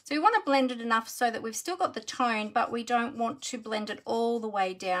 So we want to blend it enough so that we've still got the tone, but we don't want to blend it all the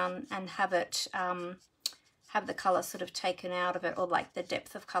way down and have it have the colour sort of taken out of it, or like the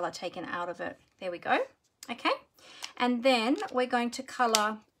depth of colour taken out of it. There we go. Okay, and then we're going to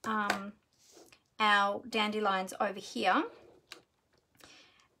colour our dandelions over here,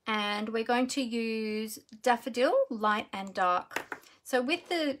 and we're going to use daffodil, light and dark. So with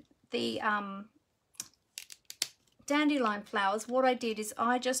the dandelion flowers, what I did is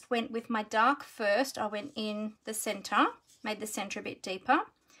I just went with my dark first. I went in the center, made the center a bit deeper,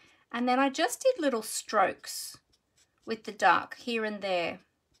 and then I just did little strokes with the dark here and there.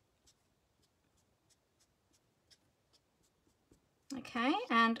 Okay,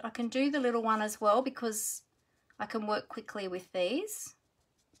 and I can do the little one as well because I can work quickly with these.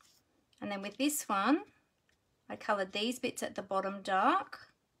 And then with this one, I coloured these bits at the bottom dark,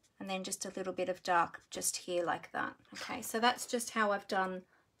 and then just a little bit of dark just here like that. Okay, so that's just how I've done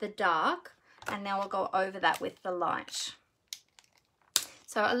the dark, and now I'll go over that with the light.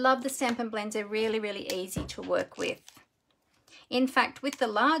 So I love the Stampin' blends. They're really, really easy to work with. In fact, with the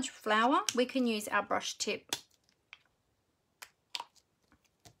large flower, we can use our brush tip.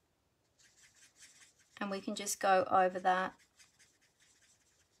 And we can just go over that.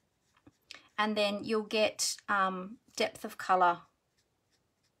 And then you'll get depth of colour,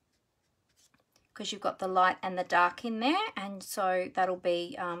 because you've got the light and the dark in there, and so that'll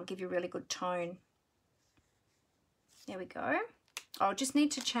be give you really good tone. There we go. I'll just need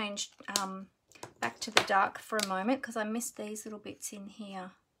to change back to the dark for a moment because I missed these little bits in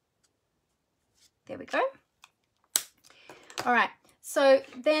here. There we go. All right, so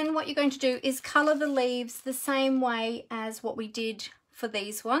then what you're going to do is colour the leaves the same way as what we did for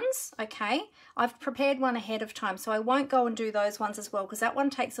these ones. Okay, I've prepared one ahead of time, so I won't go and do those ones as well because that one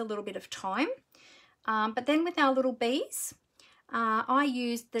takes a little bit of time. But then with our little bees, I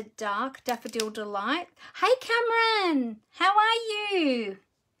used the dark Daffodil Delight. Hey Cameron, how are you?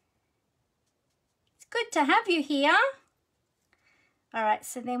 It's good to have you here. All right,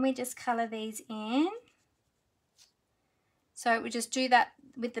 so then we just colour these in. So we just do that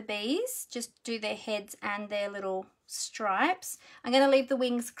with the bees, just do their heads and their little stripes. I'm going to leave the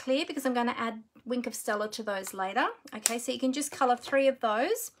wings clear because I'm going to add Wink of Stella to those later. Okay, so you can just colour 3 of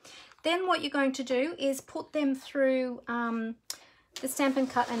those. Then what you're going to do is put them through the Stampin'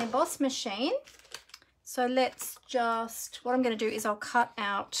 Cut and Emboss machine. So let's just, what I'm going to do is I'll cut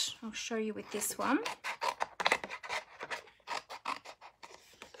out, I'll show you with this one.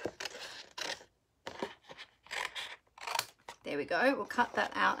 There we go. We'll cut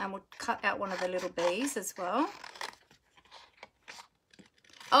that out, and we'll cut out one of the little bees as well.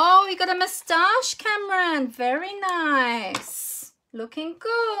 Oh, you got a moustache, Cameron. Very nice. Looking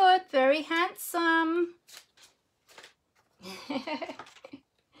good. Very handsome.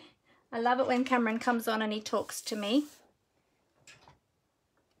 I love it when Cameron comes on and he talks to me.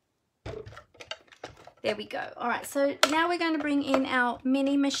 There we go. All right, so now we're going to bring in our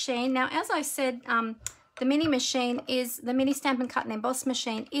mini machine. Now, as I said, the mini machine is, the mini Stampin' Cut and Emboss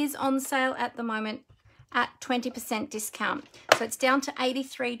machine is on sale at the moment at 20% discount. So it's down to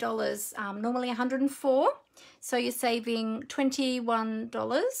 $83, normally $104. So you're saving $21.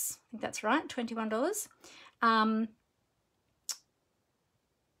 I think that's right, $21.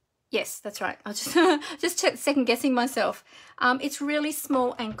 Yes, that's right. I just second guessing myself. It's really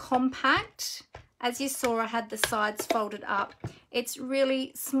small and compact. As you saw, I had the sides folded up. It's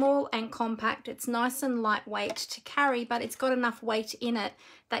really small and compact. It's nice and lightweight to carry, but it's got enough weight in it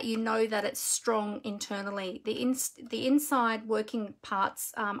that you know that it's strong internally. The inside working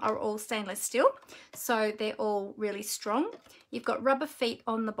parts are all stainless steel, so they're all really strong. You've got rubber feet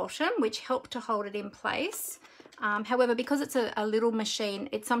on the bottom, which help to hold it in place. However, because it's a little machine,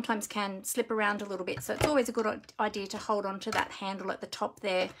 it sometimes can slip around a little bit, so it's always a good idea to hold on to that handle at the top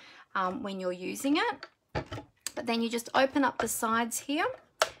there when you're using it. But then you just open up the sides here,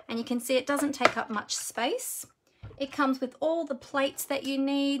 and you can see it doesn't take up much space. It comes with all the plates that you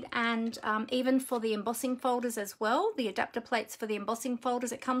need, and even for the embossing folders as well, the adapter plates for the embossing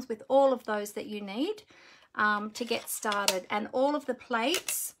folders, it comes with all of those that you need to get started. And all of the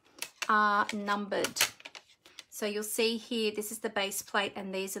plates are numbered. So you'll see here, this is the base plate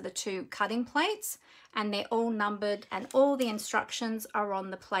and these are the 2 cutting plates, and they're all numbered, and all the instructions are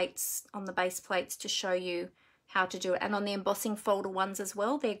on the plates, on the base plates, to show you how to do it. And on the embossing folder ones as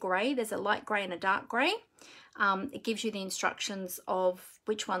well, they're grey. There's a light grey and a dark grey. It gives you the instructions of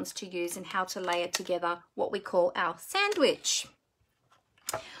which ones to use and how to layer together what we call our sandwich.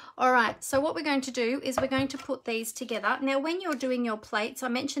 All right, so what we're going to do is we're going to put these together. Now, when you're doing your plates, I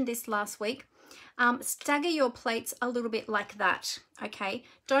mentioned this last week, stagger your plates a little bit like that, okay?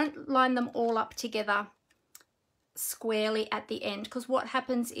 Don't line them all up together squarely at the end, because what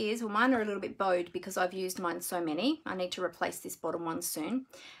happens is, well, mine are a little bit bowed because I've used mine so many. I need to replace this bottom one soon.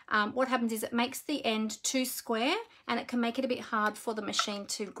 What happens is it makes the end too square, and it can make it a bit hard for the machine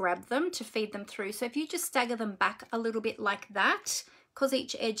to grab them, to feed them through. So if you just stagger them back a little bit like that, because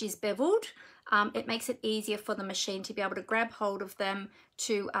each edge is beveled, it makes it easier for the machine to be able to grab hold of them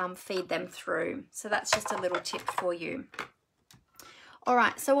to feed them through. So that's just a little tip for you. All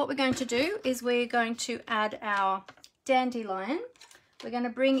right, so what we're going to do is we're going to add our dandelion. We're going to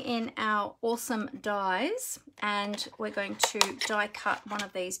bring in our awesome dies, and we're going to die cut one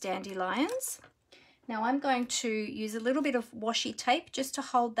of these dandelions. Now I'm going to use a little bit of washi tape just to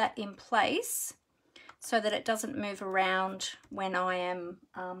hold that in place so that it doesn't move around when I am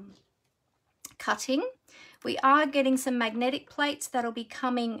cutting. We are getting some magnetic plates that'll be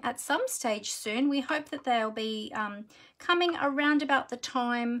coming at some stage soon. We hope that they'll be coming around about the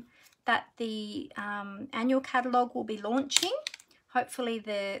time that the annual catalogue will be launching. Hopefully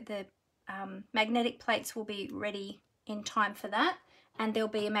the magnetic plates will be ready in time for that, and there'll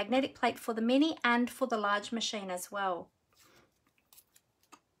be a magnetic plate for the mini and for the large machine as well.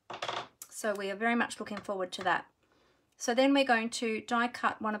 So we are very much looking forward to that. So then we're going to die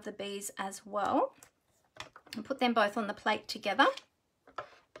cut one of the bees as well and put them both on the plate together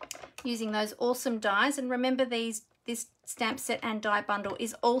using those awesome dies. And remember, this stamp set and die bundle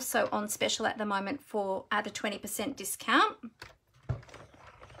is also on special at the moment for at a 20% discount.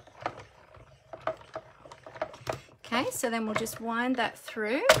 Okay, so then we'll just wind that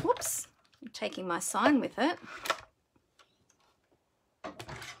through. Whoops, I'm taking my sign with it.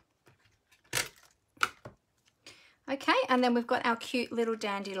 Okay, and then we've got our cute little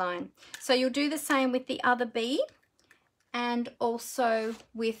dandelion. So you'll do the same with the other bee and also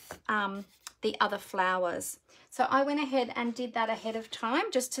with the other flowers. So I went ahead and did that ahead of time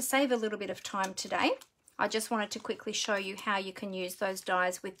just to save a little bit of time today. I just wanted to quickly show you how you can use those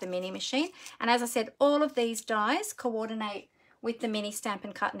dies with the mini machine. And as I said, all of these dies coordinate with the mini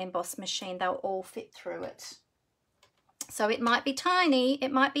Stampin' Cut and Emboss machine. They'll all fit through it. So it might be tiny,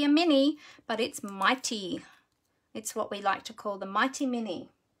 it might be a mini, but it's mighty. It's what we like to call the mighty mini.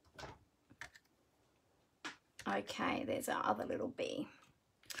 Okay, there's our other little bee.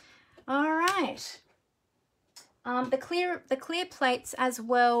 All right. The clear plates as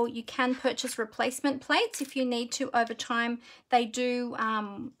well, you can purchase replacement plates if you need to over time. They do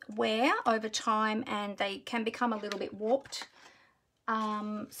wear over time and they can become a little bit warped.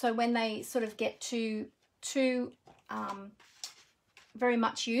 So when they sort of get too very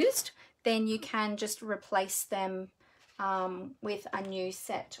much used, then you can just replace them with a new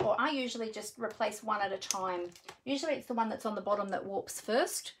set. Or I usually just replace one at a time. Usually it's the one that's on the bottom that warps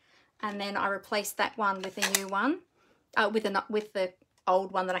first, and then I replace that one with a new one, with the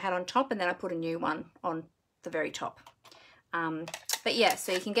old one that I had on top, and then I put a new one on the very top. But yeah,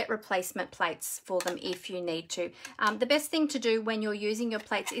 so you can get replacement plates for them if you need to. The best thing to do when you're using your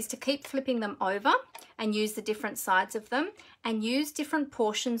plates is to keep flipping them over and use the different sides of them and use different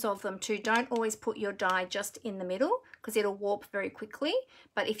portions of them too. Don't always put your die just in the middle because it'll warp very quickly.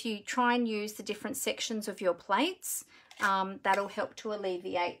 But if you try and use the different sections of your plates, that'll help to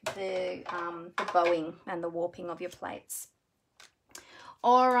alleviate the bowing and the warping of your plates.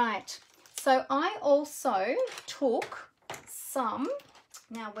 All right, so I also took some,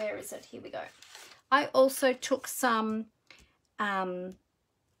 now where is it? Here we go. I also took some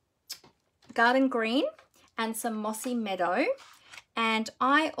garden green and some mossy meadow, and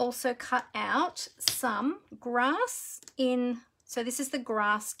I also cut out some grass in, so this is the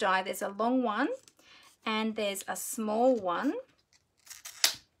grass die. There's a long one and there's a small one.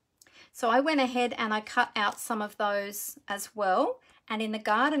 So I went ahead and I cut out some of those as well. And in the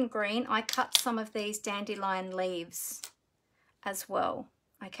garden green, I cut some of these dandelion leaves as well.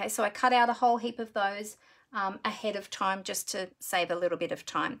 Okay, so I cut out a whole heap of those ahead of time just to save a little bit of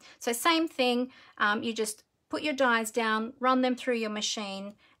time. So same thing, you just put your dies down, run them through your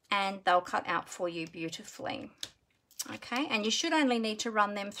machine, and they'll cut out for you beautifully. Okay, and you should only need to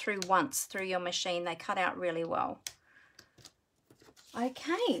run them through once through your machine. They cut out really well.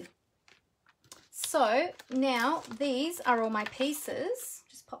 Okay, so now these are all my pieces.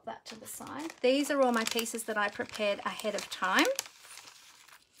 Just pop that to the side. These are all my pieces that I prepared ahead of time.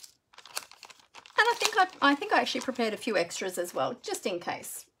 And I think I actually prepared a few extras as well, just in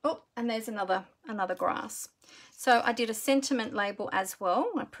case. Oh, and there's another grass. So I did a sentiment label as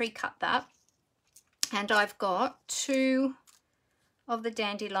well. I pre-cut that. And I've got 2 of the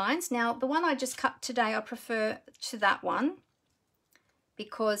dandelions. Now, the one I just cut today, I prefer to that one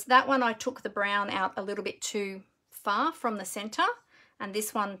because that one I took the brown out a little bit too far from the center, and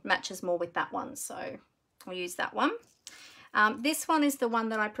this one matches more with that one, so I'll use that one. This one is the one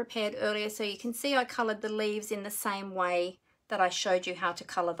that I prepared earlier, so you can see I colored the leaves in the same way that I showed you how to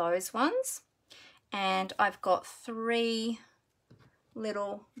color those ones. And I've got 3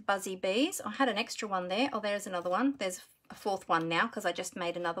 little buzzy bees. I had an extra one there. Oh, there's another one. There's a 4th one now because I just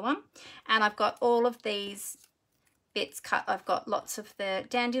made another one. And I've got all of these bits cut. I've got lots of the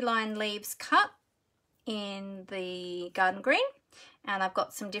dandelion leaves cut in the garden green, and I've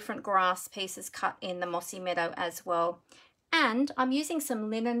got some different grass pieces cut in the mossy meadow as well. And I'm using some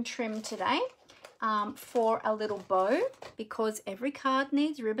linen trim today for a little bow, because every card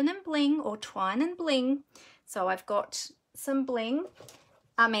needs ribbon and bling, or twine and bling. So I've got some bling.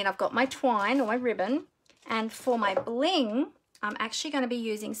 I've got my twine or my ribbon, and for my bling, I'm actually going to be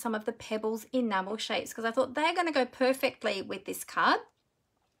using some of the Pebbles enamel shapes because I thought they're going to go perfectly with this card.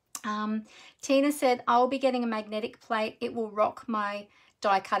 Tina said, I'll be getting a magnetic plate. It will rock my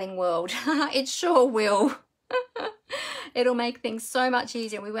die cutting world. It sure will. It'll make things so much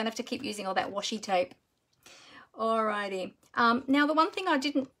easier. We won't have to keep using all that washi tape. Alrighty. Now the one thing I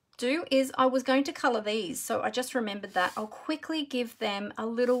didn't do is I was going to color these, so I just remembered that. I'll quickly give them a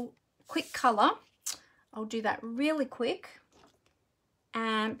little quick color. I'll do that really quick,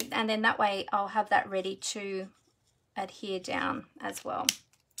 and then that way I'll have that ready to adhere down as well.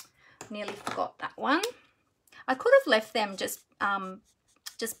 Nearly forgot that one. I could have left them just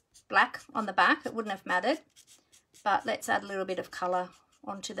black on the back. It wouldn't have mattered, but let's add a little bit of color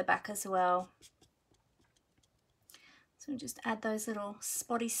onto the back as well. So just add those little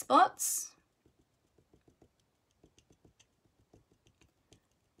spotty spots.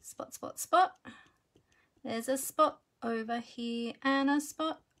 Spot, spot, spot. There's a spot over here and a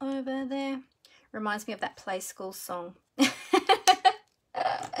spot over there. Reminds me of that Play School song. Do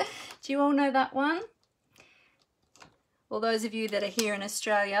you all know that one? Well, those of you that are here in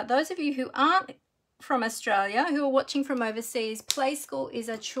Australia, those of you who aren't from Australia, who are watching from overseas, Play School is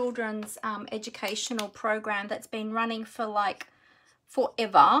a children's educational program that's been running for like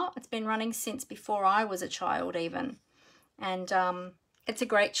forever. It's been running since before I was a child even. And it's a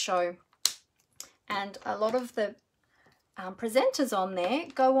great show. And a lot of the presenters on there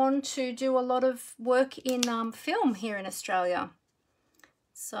go on to do a lot of work in film here in Australia.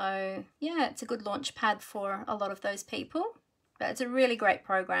 So yeah, it's a good launch pad for a lot of those people. But it's a really great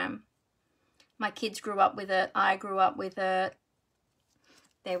program. My kids grew up with it. I grew up with it.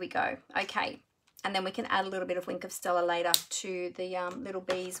 There we go. Okay. And then we can add a little bit of Wink of Stella later to the little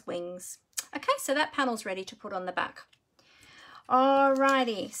bee's wings. Okay, so that panel's ready to put on the back.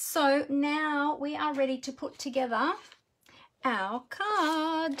 Alrighty, so now we are ready to put together our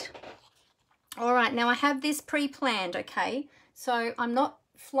card. All right, now I have this pre-planned, okay? So I'm not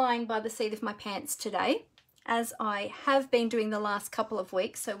flying by the seat of my pants today, as I have been doing the last couple of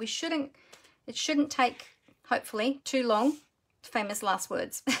weeks. So it shouldn't take, hopefully, too long. Famous last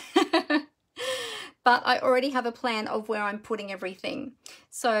words. But I already have a plan of where I'm putting everything.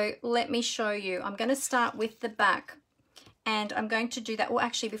 So let me show you. I'm going to start with the back. And I'm going to do that. Well,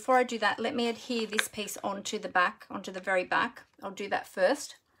 actually, before I do that, let me adhere this piece onto the back, onto the very back. I'll do that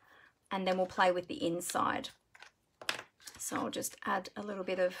first, and then we'll play with the inside. So I'll just add a little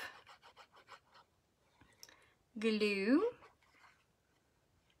bit of glue.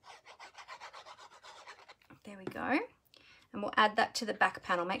 There we go. And we'll add that to the back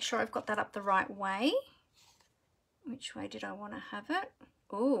panel. Make sure I've got that up the right way. Which way did I want to have it?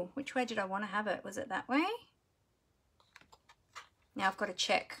 Oh, which way did I want to have it? Was it that way? Now I've got to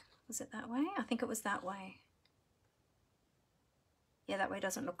check. Was it that way? I think it was that way. Yeah, that way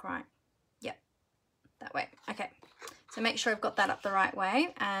doesn't look right. Yep, that way. Okay, so make sure I've got that up the right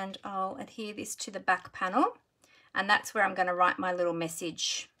way, and I'll adhere this to the back panel, and that's where I'm going to write my little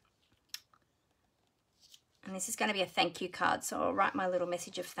message. And this is going to be a thank you card, so I'll write my little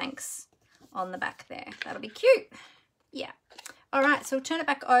message of thanks on the back there. That'll be cute. Yeah. All right, so we'll turn it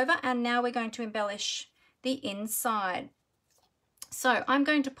back over, and now we're going to embellish the inside. So I'm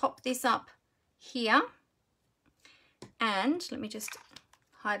going to pop this up here, and let me just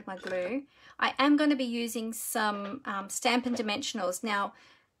hide my glue. I am going to be using some Stampin' Dimensionals. Now,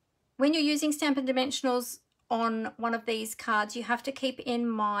 when you're using Stampin' Dimensionals on one of these cards, you have to keep in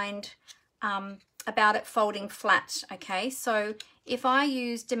mind about it folding flat, okay? So if I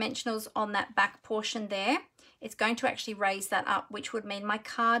use Dimensionals on that back portion there, it's going to actually raise that up, which would mean my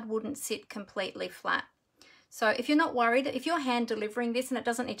card wouldn't sit completely flat. So if you're not worried, if you're hand delivering this and it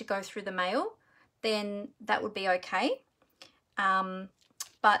doesn't need to go through the mail, then that would be okay.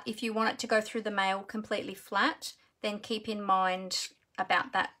 But if you want it to go through the mail completely flat, then keep in mind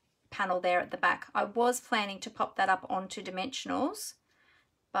about that panel there at the back. I was planning to pop that up onto dimensionals,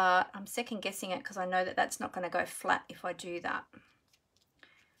 but I'm second guessing it because I know that that's not going to go flat if I do that.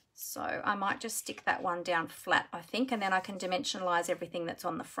 So I might just stick that one down flat, I think, and then I can dimensionalize everything that's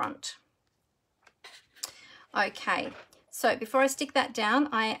on the front. Okay, so before I stick that down,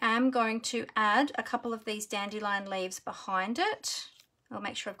 I am going to add a couple of these dandelion leaves behind it. I'll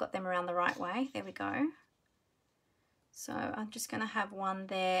make sure I've got them around the right way. There we go. So I'm just going to have one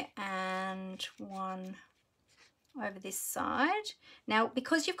there and one over this side. Now,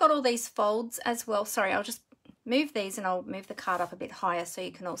 because you've got all these folds as well, sorry, I'll just move these and I'll move the card up a bit higher so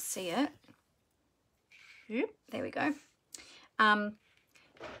you can all see it. There we go.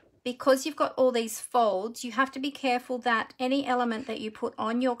 Because you've got all these folds, you have to be careful that any element that you put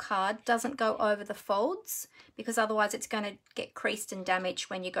on your card doesn't go over the folds, because otherwise it's going to get creased and damaged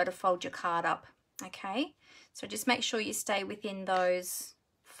when you go to fold your card up. Okay, so just make sure you stay within those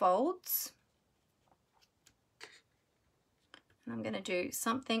folds. And I'm going to do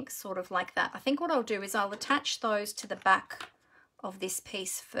something sort of like that. I think what I'll do is I'll attach those to the back of this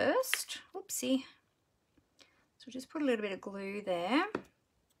piece first. Oopsie. So just put a little bit of glue there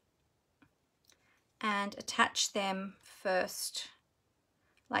and attach them first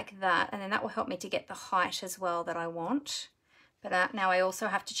like that, and then that will help me to get the height as well that I want. But now I also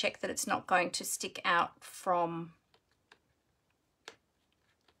have to check that it's not going to stick out from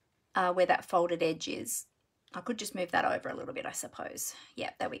where that folded edge is. I could just move that over a little bit, I suppose. Yeah,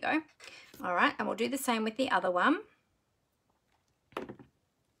 there we go. All right, and we'll do the same with the other one.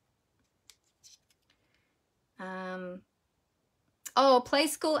 Oh, Play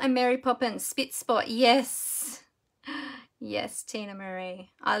School and Mary Poppins, Spit Spot, yes. Yes, Tina Marie.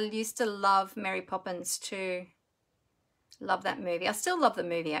 I used to love Mary Poppins too. Love that movie. I still love the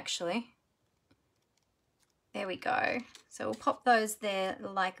movie, actually. There we go. So we'll pop those there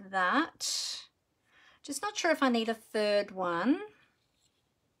like that. Just not sure if I need a third one.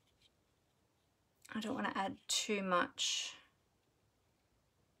 I don't want to add too much.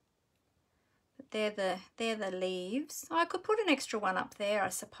 But they're the leaves. Oh, I could put an extra one up there, I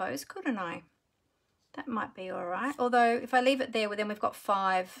suppose, couldn't I? That might be all right. Although if I leave it there, well, then we've got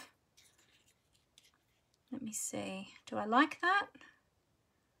 5. Let me see. Do I like that?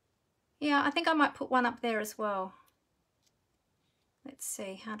 Yeah, I think I might put one up there as well. Let's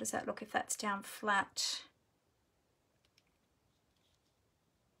see, how does that look if that's down flat?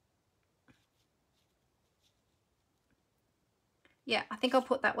 Yeah, I think I'll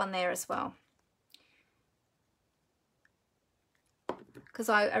put that one there as well. Because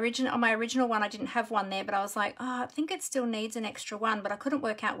on my original one, I didn't have one there, but I was like, oh, I think it still needs an extra one, but I couldn't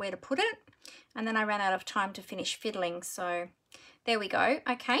work out where to put it. And then I ran out of time to finish fiddling, so there we go.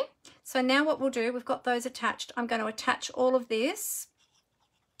 Okay, so now what we'll do, we've got those attached. I'm going to attach all of this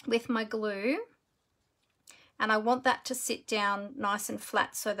with my glue, and I want that to sit down nice and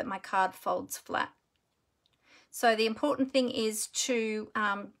flat so that my card folds flat. So the important thing is to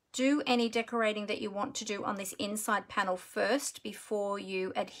do any decorating that you want to do on this inside panel first before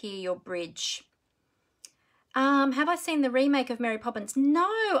you adhere your bridge. Have I seen the remake of Mary Poppins? No,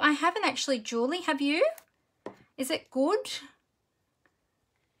 I haven't actually, Julie. Have you? Is it good?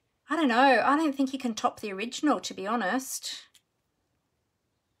 I don't know. I don't think you can top the original, to be honest.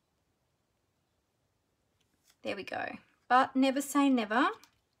 There we go. But never say never.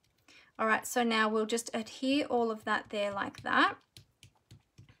 All right, so now we'll just adhere all of that there like that.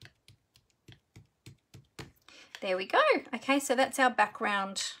 There we go. Okay, so that's our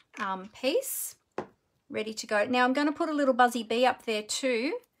background piece ready to go. Now I'm going to put a little buzzy bee up there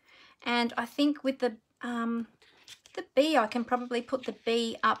too. And I think with the bee, I can probably put the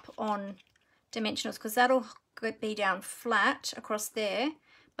bee up on dimensionals because that'll be down flat across there.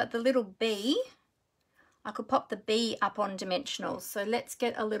 But the little bee, I could pop the bee up on dimensionals. So let's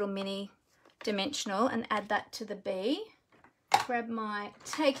get a little mini dimensional and add that to the bee. Grab my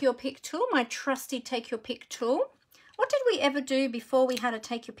Take Your Pick tool, my trusty Take Your Pick tool. What did we ever do before we had a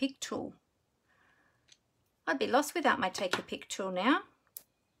Take Your Pick tool? I'd be lost without my Take Your Pick tool now.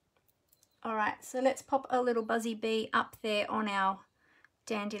 All right, so let's pop a little buzzy bee up there on our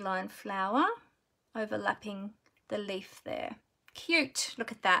dandelion flower, overlapping the leaf there. Cute,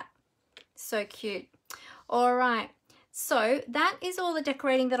 look at that. So cute. All right, so that is all the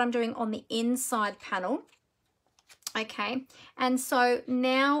decorating that I'm doing on the inside panel. Okay, and so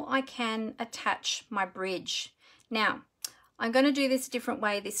now I can attach my bridge. Now, I'm going to do this a different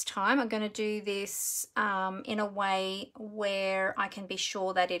way this time. I'm going to do this in a way where I can be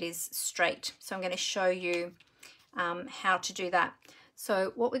sure that it is straight. So I'm going to show you how to do that.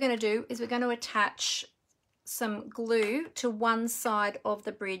 So what we're going to do is we're going to attach some glue to one side of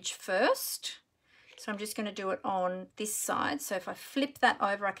the bridge first. So I'm just going to do it on this side. So if I flip that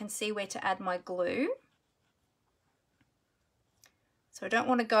over, I can see where to add my glue. So I don't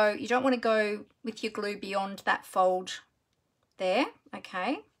want to go, you don't want to go with your glue beyond that fold there,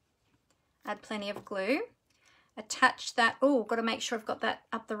 okay? Add plenty of glue. Attach that, oh, got to make sure I've got that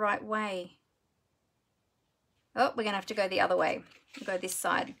up the right way. Oh, we're going to have to go the other way. We'll go this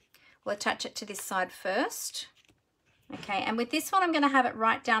side. We'll attach it to this side first. Okay, and with this one, I'm going to have it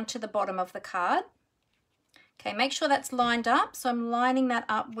right down to the bottom of the card. Okay, make sure that's lined up. So I'm lining that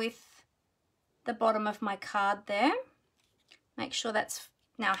up with the bottom of my card there. Make sure that's,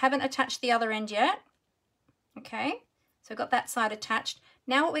 now I haven't attached the other end yet. Okay, so I've got that side attached.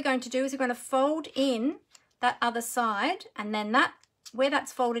 Now what we're going to do is we're going to fold in that other side, and then that, where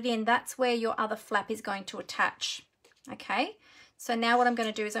that's folded in, that's where your other flap is going to attach. Okay, so now what I'm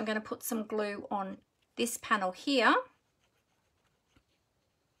going to do is I'm going to put some glue on this panel here.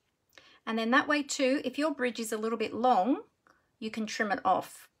 And then that way too, if your bridge is a little bit long, you can trim it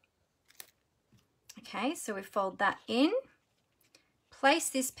off. Okay, so we fold that in. Place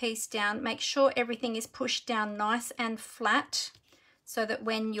this piece down, make sure everything is pushed down nice and flat so that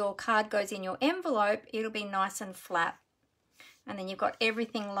when your card goes in your envelope, it'll be nice and flat. And then you've got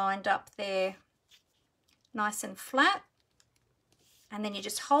everything lined up there nice and flat. And then you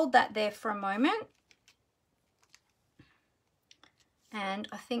just hold that there for a moment. And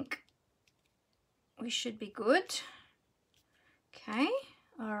I think we should be good. Okay,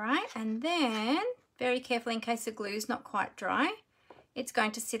 all right. And then, very carefully in case the glue is not quite dry, it's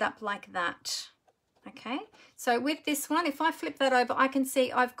going to sit up like that. Okay, so with this one, if I flip that over, I can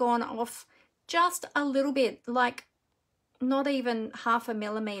see I've gone off just a little bit, like not even 0.5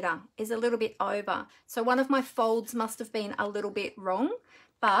 millimeter, is a little bit over. So one of my folds must have been a little bit wrong.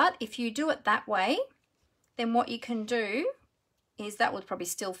 But if you do it that way, then what you can do is, that would probably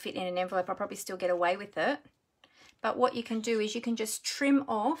still fit in an envelope. I'll probably still get away with it. But what you can do is you can just trim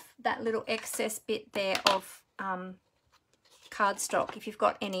off that little excess bit there of cardstock. If you've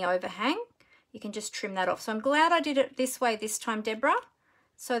got any overhang, you can just trim that off. So I'm glad I did it this way this time, Deborah,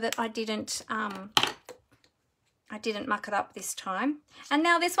 so that I didn't muck it up this time. And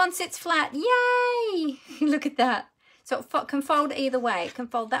now this one sits flat. Yay! Look at that. So it can fold either way. It can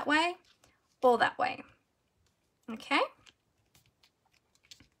fold that way or that way. Okay.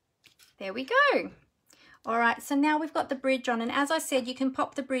 There we go. All right, so now we've got the bridge on, and as I said, you can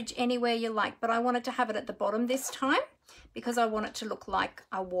pop the bridge anywhere you like, but I wanted to have it at the bottom this time because I want it to look like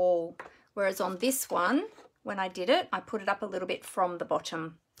a wall. Whereas on this one, when I did it, I put it up a little bit from the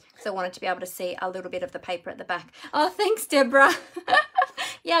bottom. So I wanted to be able to see a little bit of the paper at the back. Oh, thanks, Deborah.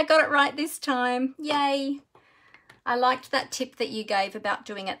 Yeah, I got it right this time. Yay. I liked that tip that you gave about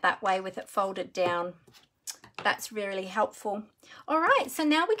doing it that way with it folded down. That's really helpful. All right, so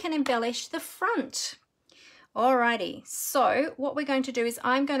now we can embellish the front. Alrighty, so what we're going to do is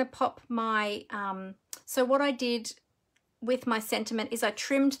I'm going to pop my, so what I did with my sentiment is I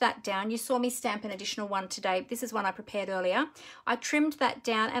trimmed that down. You saw me stamp an additional one today. This is one I prepared earlier. I trimmed that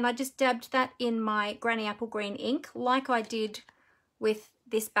down and I just dabbed that in my Granny Apple Green ink like I did with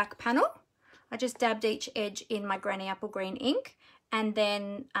this back panel. I just dabbed each edge in my Granny Apple Green ink, and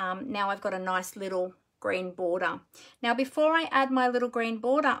then now I've got a nice little green border. Now before I add my little green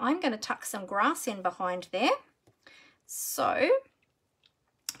border, I'm going to tuck some grass in behind there. So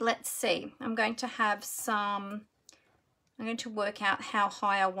let's see, I'm going to have some, I'm going to work out how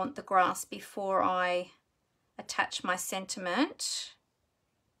high I want the grass before I attach my sentiment.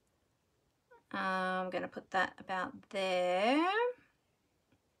 I'm going to put that about there,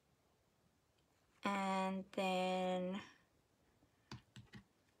 and then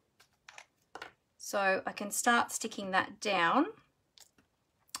so I can start sticking that down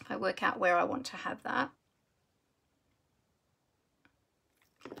if I work out where I want to have that.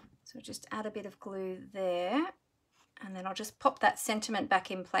 So just add a bit of glue there, and then I'll just pop that sentiment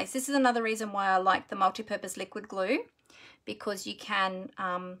back in place. This is another reason why I like the multi-purpose liquid glue, because you can,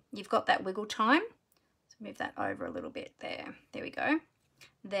 you've got that wiggle time. So move that over a little bit there. There we go.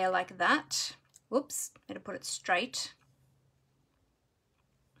 There, like that. Whoops, better put it straight.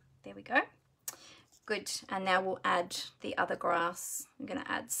 There we go. Good, and now we'll add the other grass. I'm going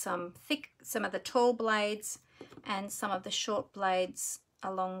to add some of the tall blades and some of the short blades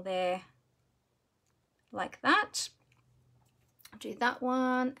along there like that. I'll do that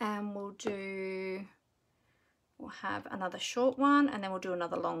one, and we'll have another short one, and then we'll do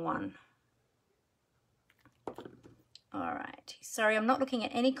another long one. All right, sorry, I'm not looking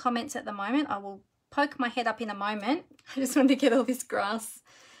at any comments at the moment. I will poke my head up in a moment. I just wanted to get all this grass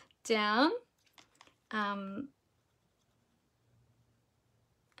down. And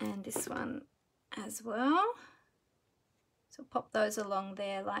this one as well. So pop those along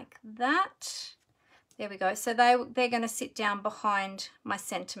there like that. There we go. So they're going to sit down behind my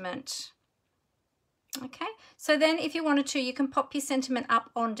sentiment. Okay, so then if you wanted to, you can pop your sentiment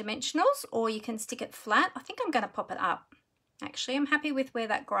up on dimensionals, or you can stick it flat. I think I'm going to pop it up. Actually, I'm happy with where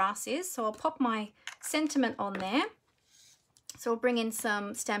that grass is, so I'll pop my sentiment on there. So we'll bring in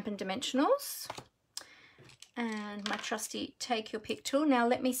some Stampin' Dimensionals and my trusty Take Your Pick tool. Now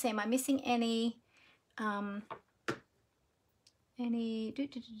let me see, am I missing any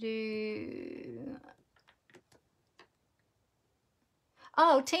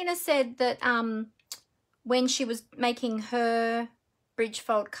Oh, Tina said that when she was making her bridge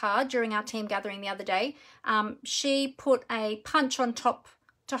fold card during our team gathering the other day, she put a punch on top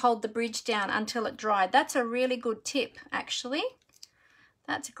to hold the bridge down until it dried. That's a really good tip, actually.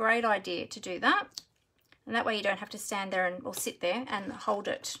 That's a great idea to do that. And that way you don't have to stand there or sit there and hold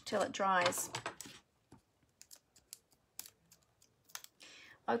it till it dries.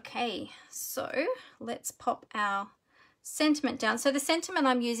 Okay, so let's pop our sentiment down. So the sentiment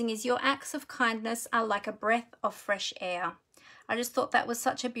I'm using is, your acts of kindness are like a breath of fresh air. I just thought that was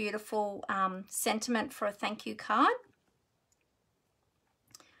such a beautiful sentiment for a thank you card.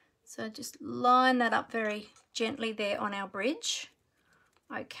 So just line that up very gently there on our bridge.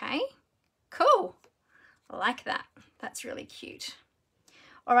 Okay, cool. I like that. That's really cute.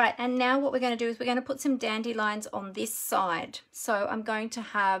 All right, and now what we're going to do is we're going to put some dandelions on this side. So I'm going to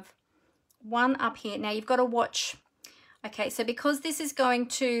have one up here. Now you've got to watch. Okay, so because this is going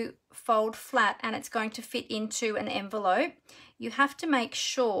to fold flat and it's going to fit into an envelope, you have to make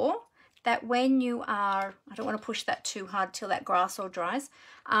sure that when you are, I don't want to push that too hard till that grass all dries,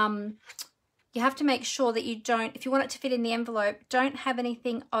 you have to make sure that you don't, if you want it to fit in the envelope, don't have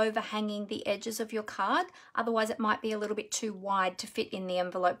anything overhanging the edges of your card. Otherwise it might be a little bit too wide to fit in the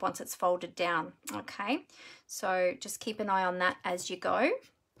envelope once it's folded down. Okay, so just keep an eye on that as you go.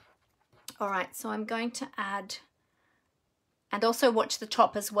 All right, so I'm going to add, and also watch the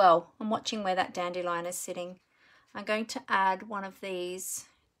top as well. I'm watching where that dandelion is sitting. I'm going to add one of these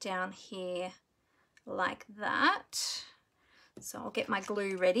down here like that. So I'll get my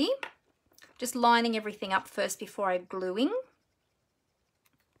glue ready. Just lining everything up first before I'm gluing.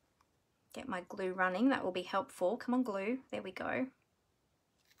 Get my glue running, that will be helpful. Come on, glue, there we go.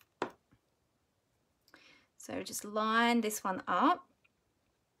 So just line this one up.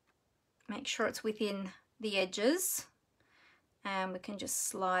 Make sure it's within the edges. And we can just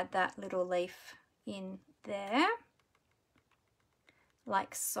slide that little leaf in there,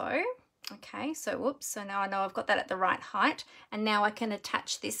 like so. Okay, so whoops, so now I know I've got that at the right height, and now I can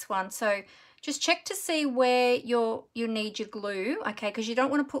attach this one. So just check to see where you need your glue, okay, because you don't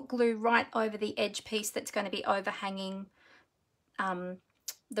want to put glue right over the edge piece that's going to be overhanging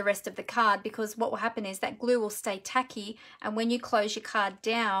the rest of the card, because what will happen is that glue will stay tacky, and when you close your card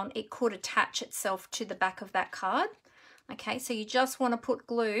down, it could attach itself to the back of that card. Okay, so you just want to put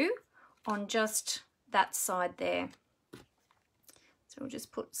glue on just that side there. So we'll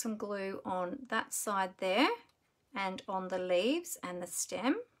just put some glue on that side there and on the leaves and the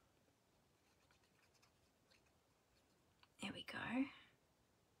stem. There we go.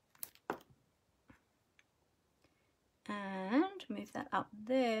 And move that up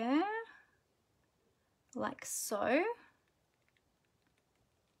there, like so.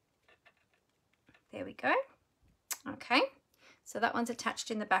 There we go. Okay, so that one's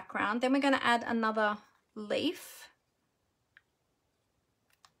attached in the background. Then we're going to add another leaf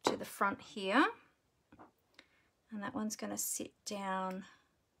to the front here, and that one's going to sit down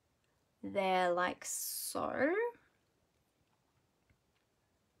there like so.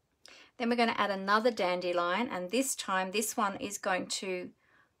 Then we're going to add another dandelion, and this time this one is going to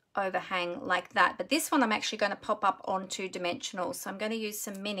overhang like that, but this one I'm actually going to pop up onto dimensionals. So I'm going to use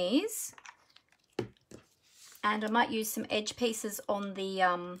some minis, and I might use some edge pieces on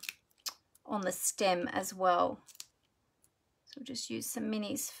the stem as well. So we'll just use some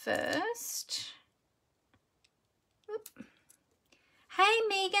minis first. Oop. Hey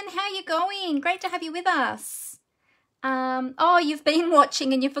Megan, how you going? Great to have you with us. Oh, you've been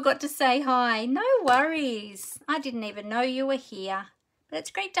watching and you forgot to say hi. No worries. I didn't even know you were here, but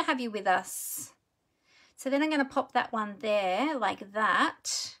it's great to have you with us. So then I'm going to pop that one there like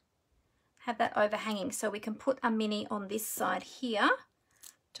that. Have that overhanging so we can put a mini on this side here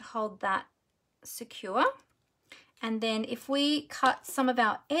to hold that secure. And then if we cut some of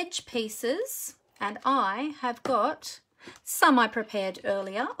our edge pieces, and I have got Some I prepared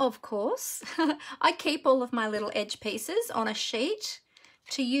earlier, of course. I keep all of my little edge pieces on a sheet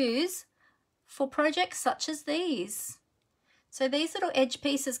to use for projects such as these. So these little edge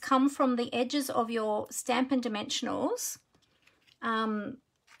pieces come from the edges of your Stampin' Dimensionals. And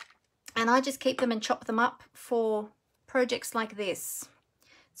I just keep them and chop them up for projects like this.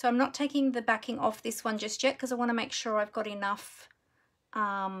 So I'm not taking the backing off this one just yet because I want to make sure I've got enough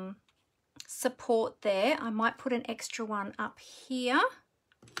support there. I might put an extra one up here.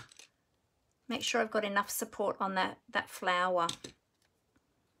 Make sure I've got enough support on that flower.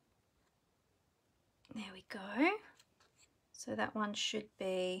 There we go. So that one should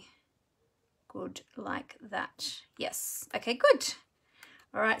be good like that. Yes. Okay, good.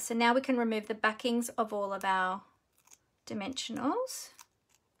 All right, so now we can remove the backings of all of our dimensionals.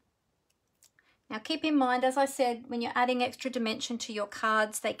 Now keep in mind, as I said, when you're adding extra dimension to your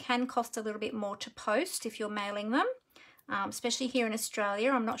cards, they can cost a little bit more to post if you're mailing them, especially here in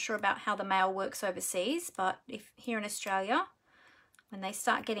Australia. I'm not sure about how the mail works overseas, but if here in Australia, when they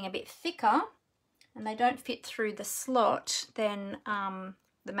start getting a bit thicker and they don't fit through the slot, then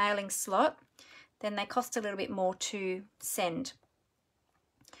the mailing slot, then they cost a little bit more to send.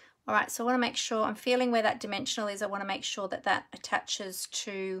 All right, so I want to make sure, I'm feeling where that dimensional is. I want to make sure that that attaches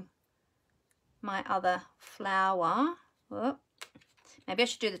to my other flower. Oh, maybe I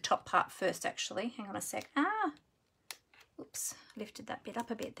should do the top part first, actually. Hang on a sec. Oops, lifted that bit up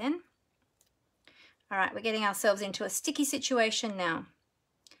a bit then. All right, we're getting ourselves into a sticky situation now.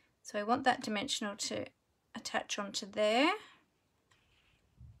 So I want that dimensional to attach onto there.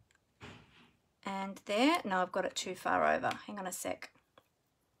 And there. No, I've got it too far over. Hang on a sec.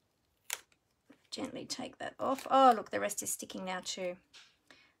 Gently take that off. Oh, look, the rest is sticking now too.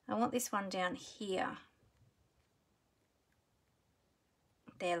 I want this one down here.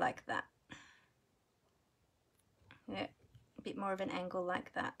 There, like that. Yeah, a bit more of an angle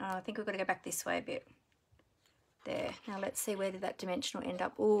like that. Oh, I think we've got to go back this way a bit. There. Now let's see, where did that dimensional end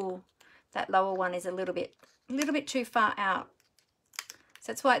up? Oh, that lower one is a little bit too far out.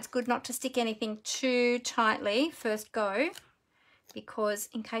 So that's why it's good not to stick anything too tightly first go, because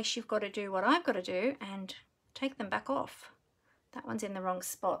in case you've got to do what I've got to do and take them back off. That one's in the wrong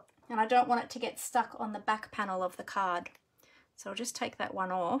spot. And I don't want it to get stuck on the back panel of the card. So I'll just take that one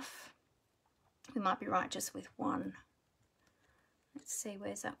off. We might be right just with one. Let's see,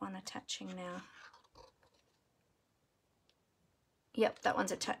 where's that one attaching now? Yep, that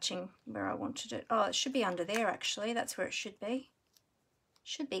one's attaching where I wanted it. Oh, it should be under there actually. That's where it should be.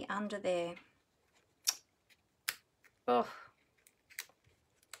 Should be under there. Oh.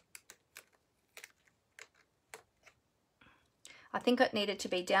 I think it needed to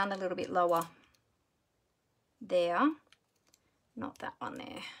be down a little bit lower. There. Not that one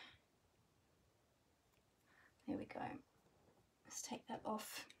there. There we go. Let's take that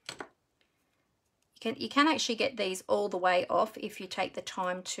off. You can actually get these all the way off if you take the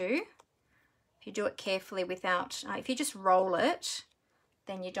time to. If you do it carefully without, if you just roll it,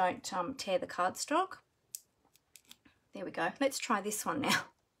 then you don't tear the cardstock. There we go. Let's try this one now.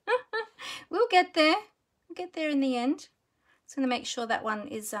 We'll get there. We'll get there in the end. Just going to make sure that one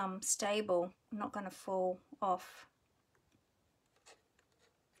is stable, not going to fall off.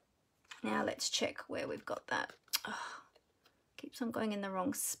 Now let's check where we've got that. Oh, keeps on going in the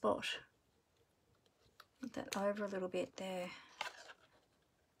wrong spot. Put that over a little bit there.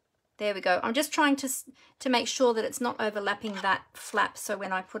 There we go. I'm just trying to make sure that it's not overlapping that flap, so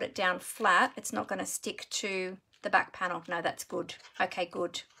when I put it down flat, it's not going to stick to the back panel. No, that's good. Okay,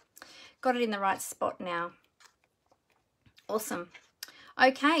 good. Got it in the right spot now. Awesome.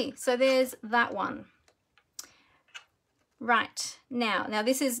 Okay, so there's that one. Right, now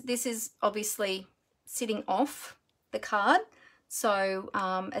this is obviously sitting off the card, so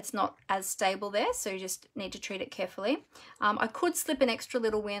it's not as stable there, so you just need to treat it carefully. I could slip an extra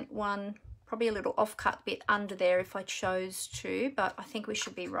little one, probably a little off-cut bit under there if I chose to, but I think we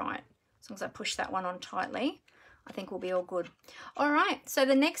should be right. As long as I push that one on tightly, I think we'll be all good. All right, so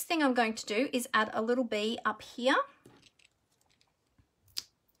the next thing I'm going to do is add a little bee up here.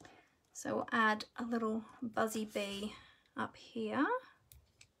 So we'll add a little buzzy bee up here.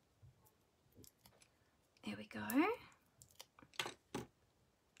 There we go.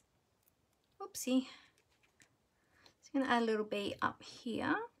 Oopsie. So I'm going to add a little bee up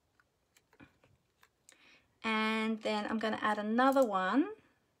here. And then I'm going to add another one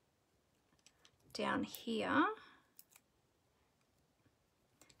down here.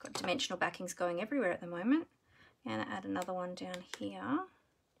 Got dimensional backings going everywhere at the moment. I'm going to add another one down here.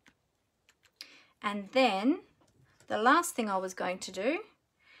 And then the last thing I was going to do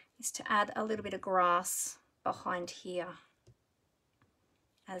is to add a little bit of grass behind here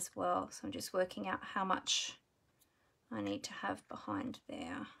as well. So I'm just working out how much I need to have behind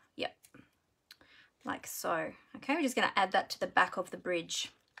there. Yep, like so. Okay, we're just going to add that to the back of the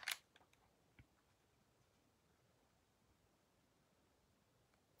bridge.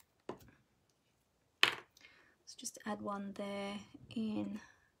 Let's just add one there in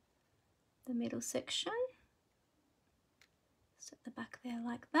the middle section. Set the back there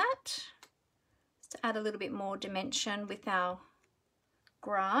like that. Just to add a little bit more dimension with our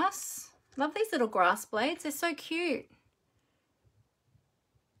grass. Love these little grass blades, they're so cute.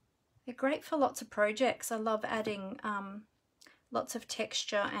 They're great for lots of projects. I love adding lots of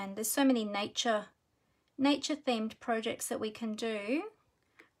texture, and there's so many nature themed projects that we can do,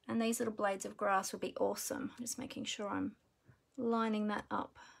 and these little blades of grass would be awesome. Just making sure I'm lining that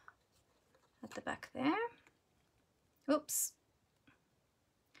up at the back there. Oops.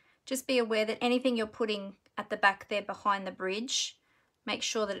 Just be aware that anything you're putting at the back there behind the bridge, make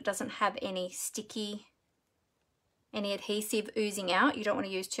sure that it doesn't have any adhesive oozing out. You don't want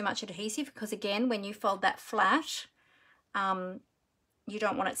to use too much adhesive, because again, when you fold that flat, you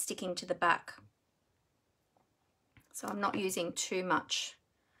don't want it sticking to the back. So I'm not using too much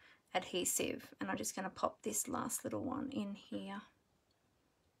adhesive, and I'm just going to pop this last little one in here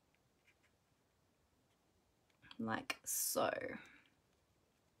like so.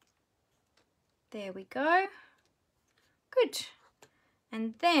 There we go. Good.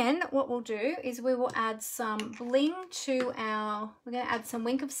 And then what we'll do is we will add some bling to our, we're going to add some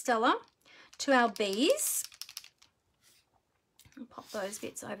Wink of Stella to our bees. I'll pop those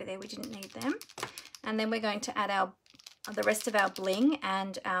bits over there, we didn't need them. And then we're going to add the rest of our bling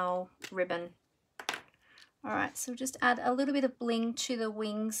and our ribbon. All right, so just add a little bit of bling to the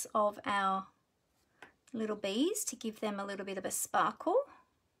wings of our little bees to give them a little bit of a sparkle.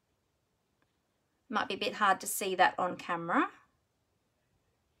 Might be a bit hard to see that on camera.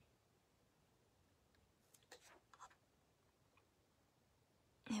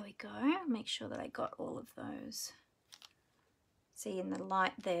 There we go. Make sure that I got all of those. See in the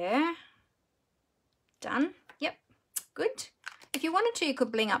light there. Done. Yep. Good. If you wanted to, you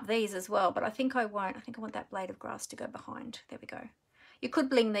could bling up these as well, but I think I won't. I think I want that blade of grass to go behind. There we go. You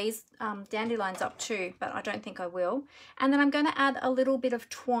could bling these dandelions up too, but I don't think I will. And then I'm going to add a little bit of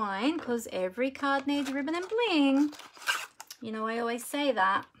twine, because every card needs ribbon and bling. You know, I always say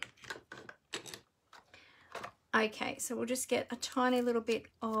that. Okay, so we'll just get a tiny little bit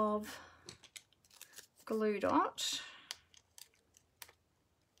of glue dot.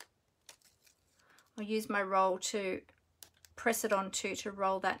 I'll use my roll to press it onto to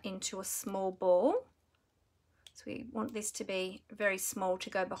roll that into a small ball. So we want this to be very small to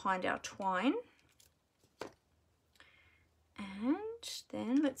go behind our twine. And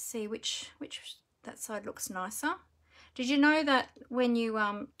then let's see which that side looks nicer. Did you know that when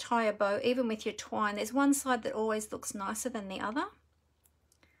you tie a bow, even with your twine, there's one side that always looks nicer than the other?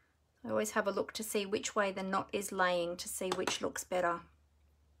 I always have a look to see which way the knot is laying, to see which looks better.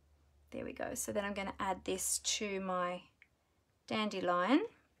 There we go. So then I'm going to add this to my dandelion.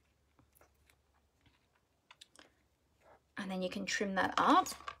 And then you can trim that up.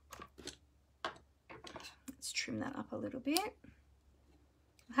 Let's trim that up a little bit.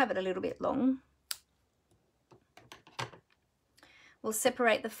 I'll have it a little bit long. We'll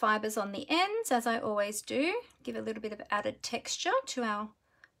separate the fibres on the ends, as I always do. Give a little bit of added texture to our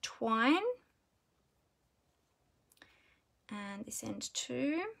twine. And this end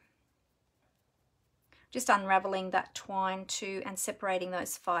too. Just unraveling that twine too and separating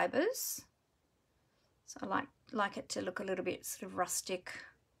those fibres. So I like it to look a little bit sort of rustic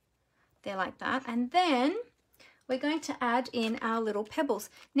there, like that. And then we're going to add in our little pebbles.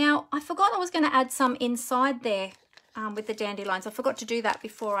 Now, I forgot I was going to add some inside there with the dandelions. I forgot to do that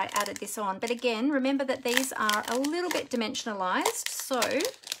before I added this on. But again, remember that these are a little bit dimensionalized, so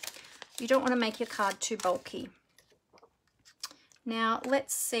you don't want to make your card too bulky. Now,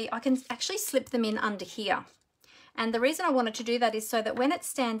 let's see. I can actually slip them in under here. And the reason I wanted to do that is so that when it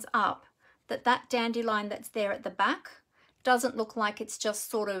stands up, that dandelion that's there at the back doesn't look like it's just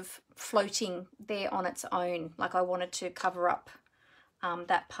sort of floating there on its own. Like I wanted to cover up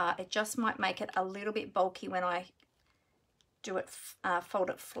that part. It just might make it a little bit bulky when I do it, fold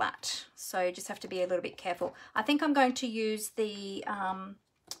it flat. So you just have to be a little bit careful. I think I'm going to use the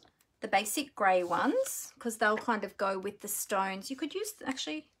basic grey ones, because they'll kind of go with the stones. You could use,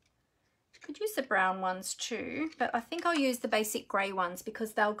 actually, you could use the brown ones too, but I think I'll use the basic grey ones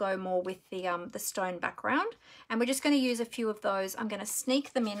because they'll go more with the stone background. And we're just going to use a few of those. I'm going to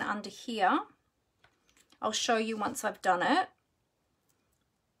sneak them in under here. I'll show you once I've done it.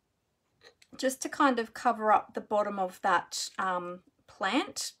 just to kind of cover up the bottom of that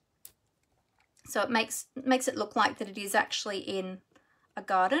plant. So it makes it look like that it is actually in a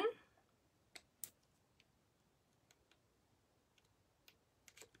garden.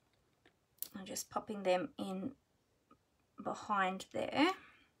 I'm just popping them in behind there.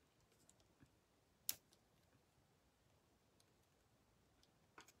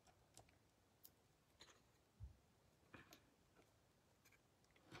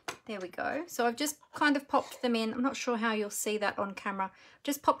 There we go. So I've just kind of popped them in. I'm not sure how you'll see that on camera.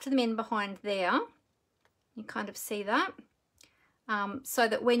 Just popped them in behind there. You kind of see that. So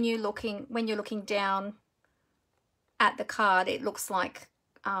that when you're looking down at the card, it looks like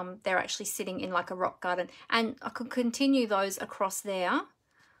they're actually sitting in like a rock garden. And I could continue those across there.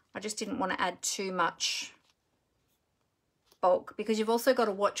 I just didn't want to add too much bulk, because you've also got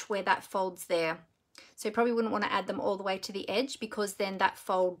to watch where that folds there. So you probably wouldn't want to add them all the way to the edge, because then that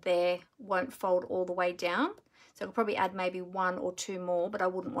fold there won't fold all the way down. So I'll probably add maybe 1 or 2 more, but I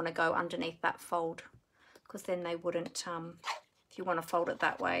wouldn't want to go underneath that fold, because then they wouldn't, if you want to fold it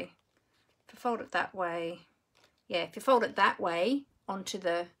that way. If you fold it that way, yeah, if you fold it that way onto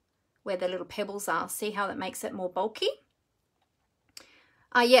where the little pebbles are, see how that makes it more bulky?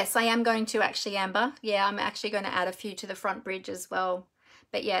 Yes, I am going to actually, Amber. Yeah, I'm actually going to add a few to the front bridge as well.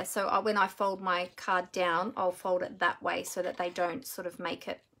 But yeah, so when I fold my card down, I'll fold it that way so that they don't sort of make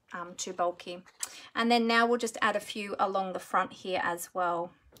it too bulky. And then now we'll just add a few along the front here as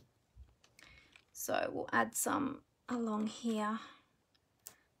well. So we'll add some along here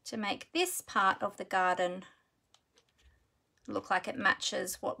to make this part of the garden look like it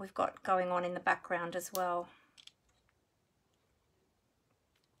matches what we've got going on in the background as well.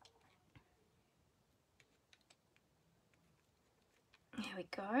 There we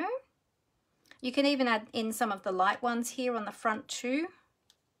go. You can even add in some of the light ones here on the front too,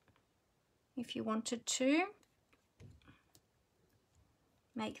 if you wanted to.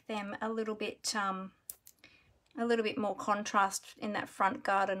 Make them a little bit more contrast in that front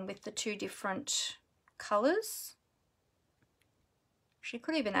garden with the 2 different colours. She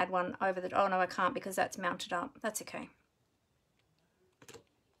could even add one over the, oh no, I can't because that's mounted up. That's okay.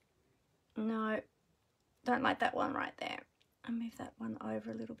 No, don't like that one right there. I'll move that one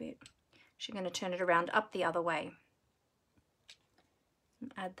over a little bit. She's going to turn it around up the other way.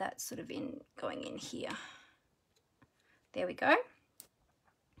 And add that sort of in, going in here. There we go.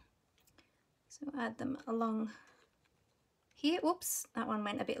 So add them along here. Whoops, that one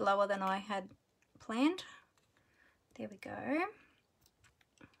went a bit lower than I had planned. There we go.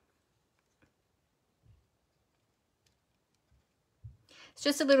 It's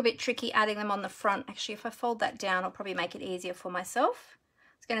just a little bit tricky adding them on the front. Actually, if I fold that down, I'll probably make it easier for myself.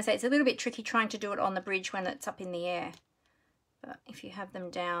 I was going to say it's a little bit tricky trying to do it on the bridge when it's up in the air. But if you have them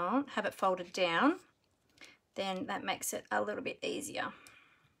down, have it folded down, then that makes it a little bit easier.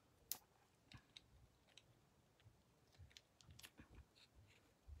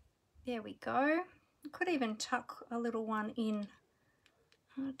 There we go. I could even tuck a little one in.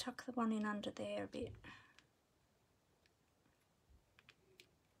 I'll tuck the one in under there a bit.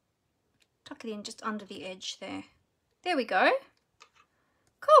 Tuck it in just under the edge there. There we go.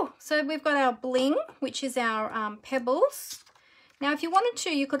 Cool. So we've got our bling, which is our pebbles. Now, if you wanted to,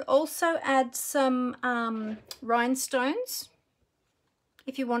 you could also add some rhinestones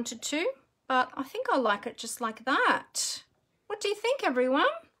if you wanted to, but I think I like it just like that. What do you think, everyone?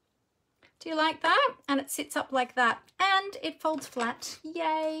 Do you like that? And it sits up like that, and it folds flat.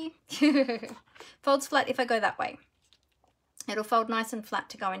 Yay! Folds flat if I go that way. It'll fold nice and flat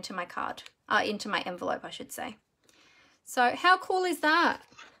to go into my card, into my envelope, I should say. So how cool is that?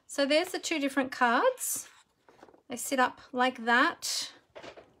 So there's the 2 different cards. They sit up like that.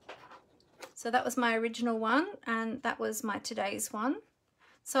 So that was my original one, and that was my today's one.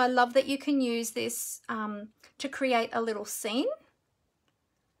 So I love that you can use this to create a little scene.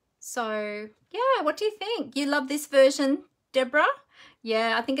 So yeah, what do you think? You love this version, Deborah?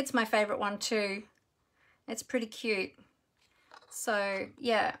 Yeah, I think it's my favorite one too. It's pretty cute. So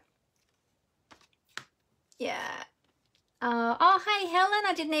yeah. Oh, hey Helen,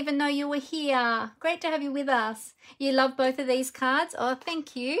 I didn't even know you were here. Great to have you with us. You love both of these cards? Oh,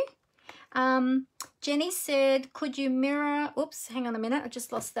 thank you. Jenny said, could you mirror, oops, hang on a minute, I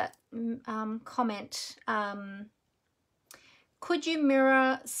just lost that comment. Could you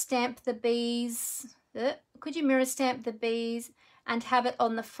mirror stamp the bees? Could you mirror stamp the bees and have it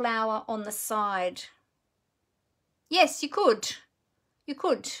on the flower on the side? Yes, you could. You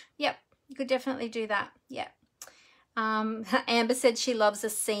could. Yep, you could definitely do that. Yep. Amber said she loves a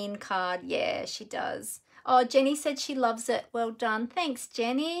scene card. Yeah, she does. Oh, Jenny said she loves it. Well done. Thanks,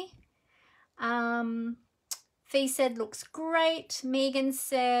 Jenny. Fee said looks great. Megan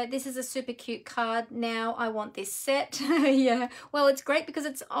said this is a super cute card. Now I want this set. Yeah, well, it's great because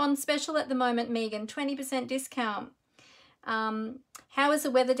it's on special at the moment, Megan. 20% discount. How is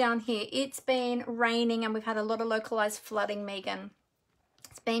the weather down here? It's been raining and we've had a lot of localized flooding, Megan.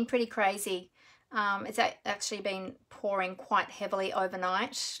 It's been pretty crazy. It's actually been pouring quite heavily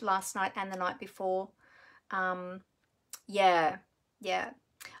overnight, last night and the night before. Yeah.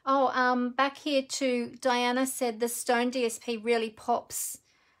 Oh, back here too, Diana said the stone DSP really pops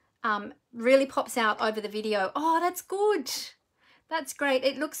out over the video. Oh, that's good. That's great.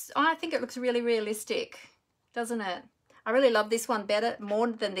 It looks, I think it looks really realistic, doesn't it? I really love this one more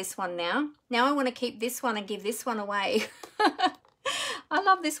than this one now. Now I want to keep this one and give this one away. I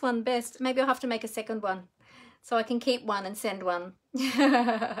love this one best. Maybe I'll have to make a second one so I can keep one and send one.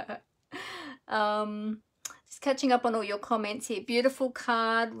 Just catching up on all your comments here. Beautiful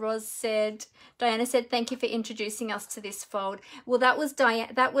card, Roz said. Diana said, thank you for introducing us to this fold. Well, that was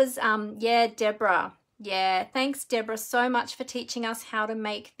Diana. That was, yeah, Deborah. Yeah, thanks, Deborah, so much for teaching us how to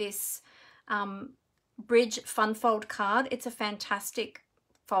make this bridge fun fold card. It's a fantastic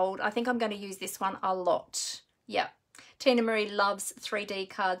fold. I think I'm going to use this one a lot. Yeah. Tina Marie loves 3D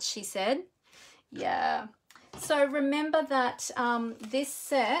cards, she said. Yeah. So remember that this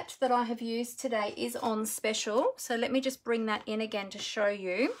set that I have used today is on special. So let me just bring that in again to show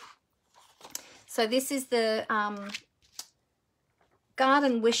you. So this is the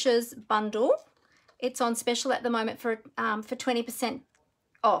Garden Wishes bundle. It's on special at the moment for 20%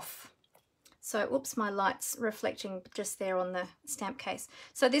 off. So, oops, my light's reflecting just there on the stamp case.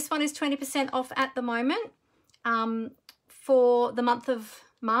 So this one is 20% off at the moment for the month of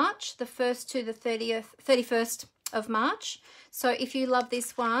March, the 1st to the 31st of March. So if you love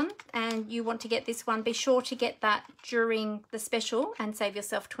this one and you want to get this one, be sure to get that during the special and save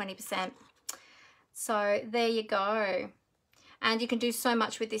yourself 20%. So there you go. And you can do so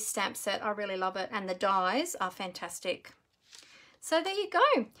much with this stamp set. I really love it. And the dies are fantastic. So there you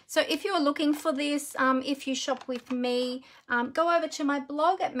go. So if you're looking for this, if you shop with me, go over to my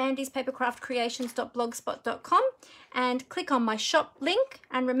blog at mandyspapercraftcreations.blogspot.com and click on my shop link.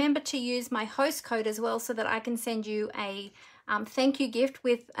 And remember to use my host code as well so that I can send you a thank you gift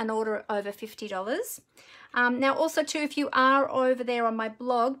with an order over $50. Now also too, if you are over there on my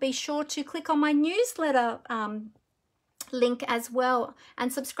blog, be sure to click on my newsletter link as well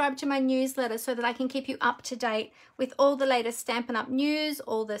and subscribe to my newsletter so that I can keep you up to date with all the latest Stampin' Up! News,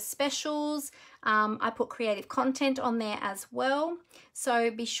 all the specials. I put creative content on there as well. So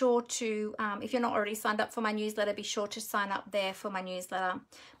be sure to, if you're not already signed up for my newsletter, be sure to sign up there for my newsletter.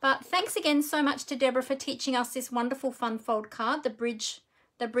 But thanks again so much to Deborah for teaching us this wonderful fun fold card, the bridge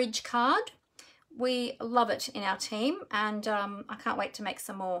card. We love it in our team and I can't wait to make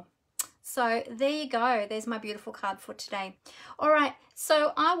some more. So there you go. There's my beautiful card for today. All right,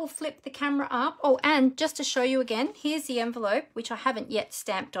 so I will flip the camera up. Oh, and just to show you again, here's the envelope, which I haven't yet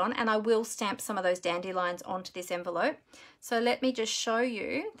stamped on, and I will stamp some of those dandelions onto this envelope. So let me just show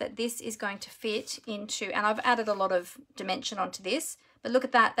you that this is going to fit into, and I've added a lot of dimension onto this, but look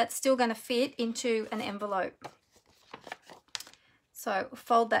at that. That's still going to fit into an envelope. So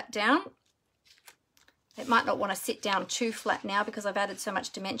fold that down. It might not want to sit down too flat now because I've added so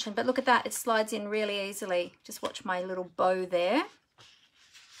much dimension, but look at that, it slides in really easily. Just watch my little bow there.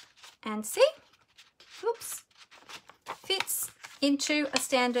 And see, oops, fits into a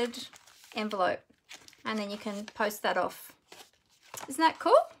standard envelope. And then you can post that off. Isn't that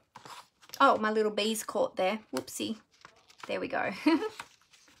cool? Oh, my little bee's caught there. Whoopsie. There we go.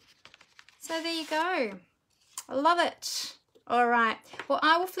 So there you go. I love it. All right, well,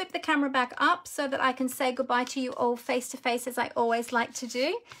 I will flip the camera back up so that I can say goodbye to you all face to face as I always like to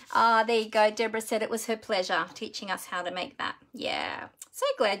do. Ah, there you go. Deborah said it was her pleasure teaching us how to make that. Yeah, so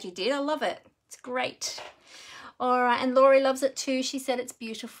glad you did. I love it. It's great. All right, and Laurie loves it too. She said it's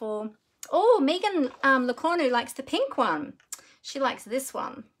beautiful. Oh, Megan Lecornu likes the pink one. She likes this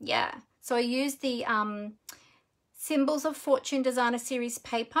one. Yeah, so I used the Symbols of Fortune Designer Series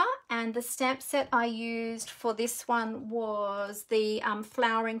paper, and the stamp set I used for this one was the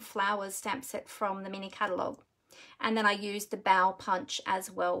Flowering Flowers stamp set from the mini catalogue. And then I used the bow punch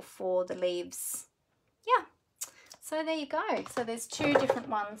as well for the leaves. Yeah, so there you go. So there's two different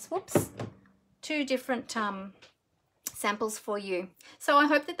ones. Whoops, two different samples for you. So I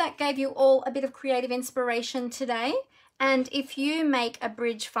hope that that gave you all a bit of creative inspiration today. And if you make a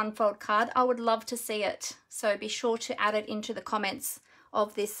bridge fun fold card, I would love to see it. So be sure to add it into the comments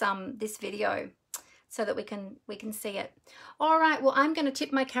of this this video so that we can see it. All right, well, I'm going to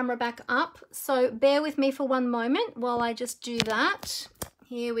tip my camera back up. So bear with me for one moment while I just do that.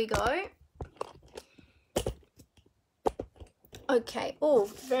 Here we go. Okay, oh,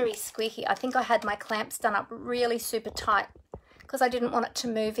 very squeaky. I think I had my clamps done up really super tight because I didn't want it to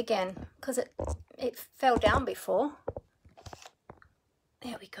move again because it fell down before.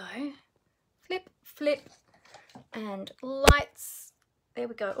 There we go. Flip, flip, and lights. There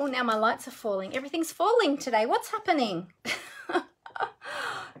we go. Oh, now my lights are falling. Everything's falling today. What's happening?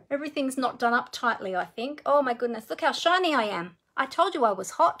 Everything's not done up tightly, I think. Oh my goodness, look how shiny I am. I told you I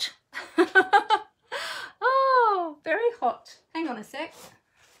was hot. Oh, very hot. Hang on a sec.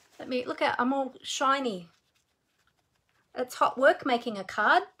 Let me look at, I'm all shiny. It's hot work making a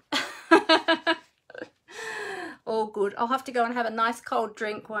card. All good. I'll have to go and have a nice cold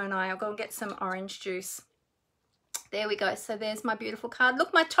drink, won't I? I'll go and get some orange juice. There we go. So there's my beautiful card.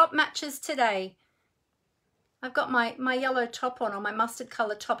 Look, my top matches today. I've got my yellow top on, or my mustard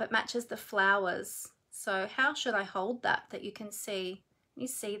color top. It matches the flowers. So how should I hold that you can see? Can you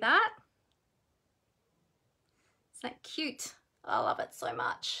see that? Isn't that cute? I love it so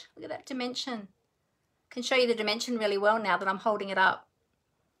much. Look at that dimension. I can show you the dimension really well now that I'm holding it up.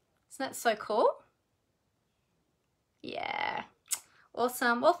 Isn't that so cool? Yeah.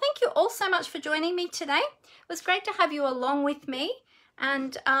 Awesome. Well, thank you all so much for joining me today. It was great to have you along with me.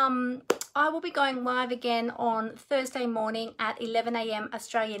 And I will be going live again on Thursday morning at 11 a.m.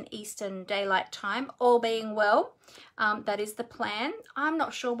 Australian Eastern Daylight Time, all being well. That is the plan. I'm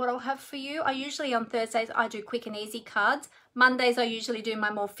not sure what I'll have for you. I usually on Thursdays, I do quick and easy cards. Mondays, I usually do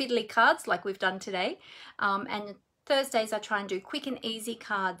my more fiddly cards like we've done today. And Thursdays, I try and do quick and easy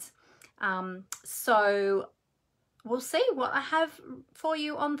cards. So we'll see what I have for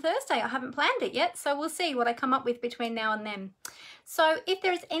you on Thursday. I haven't planned it yet, so we'll see what I come up with between now and then. So if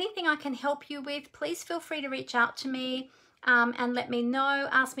there is anything I can help you with, please feel free to reach out to me and let me know.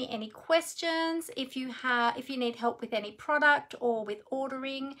 Ask me any questions. If you need help with any product or with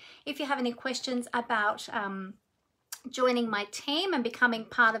ordering, if you have any questions about joining my team and becoming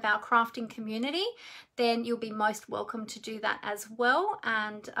part of our crafting community, then you'll be most welcome to do that as well.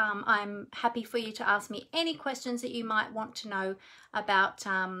 And I'm happy for you to ask me any questions that you might want to know about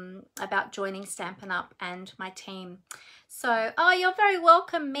joining Stampin' Up and my team. So, oh, you're very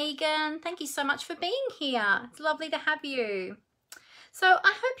welcome, Megan. Thank you so much for being here. It's lovely to have you. So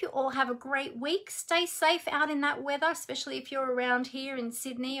I hope you all have a great week. Stay safe out in that weather, especially if you're around here in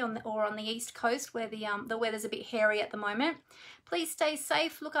Sydney or on the East Coast where the weather's a bit hairy at the moment. Please stay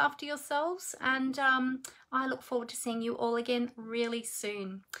safe, look after yourselves, and I look forward to seeing you all again really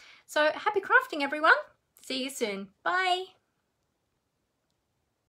soon. So happy crafting, everyone. See you soon. Bye.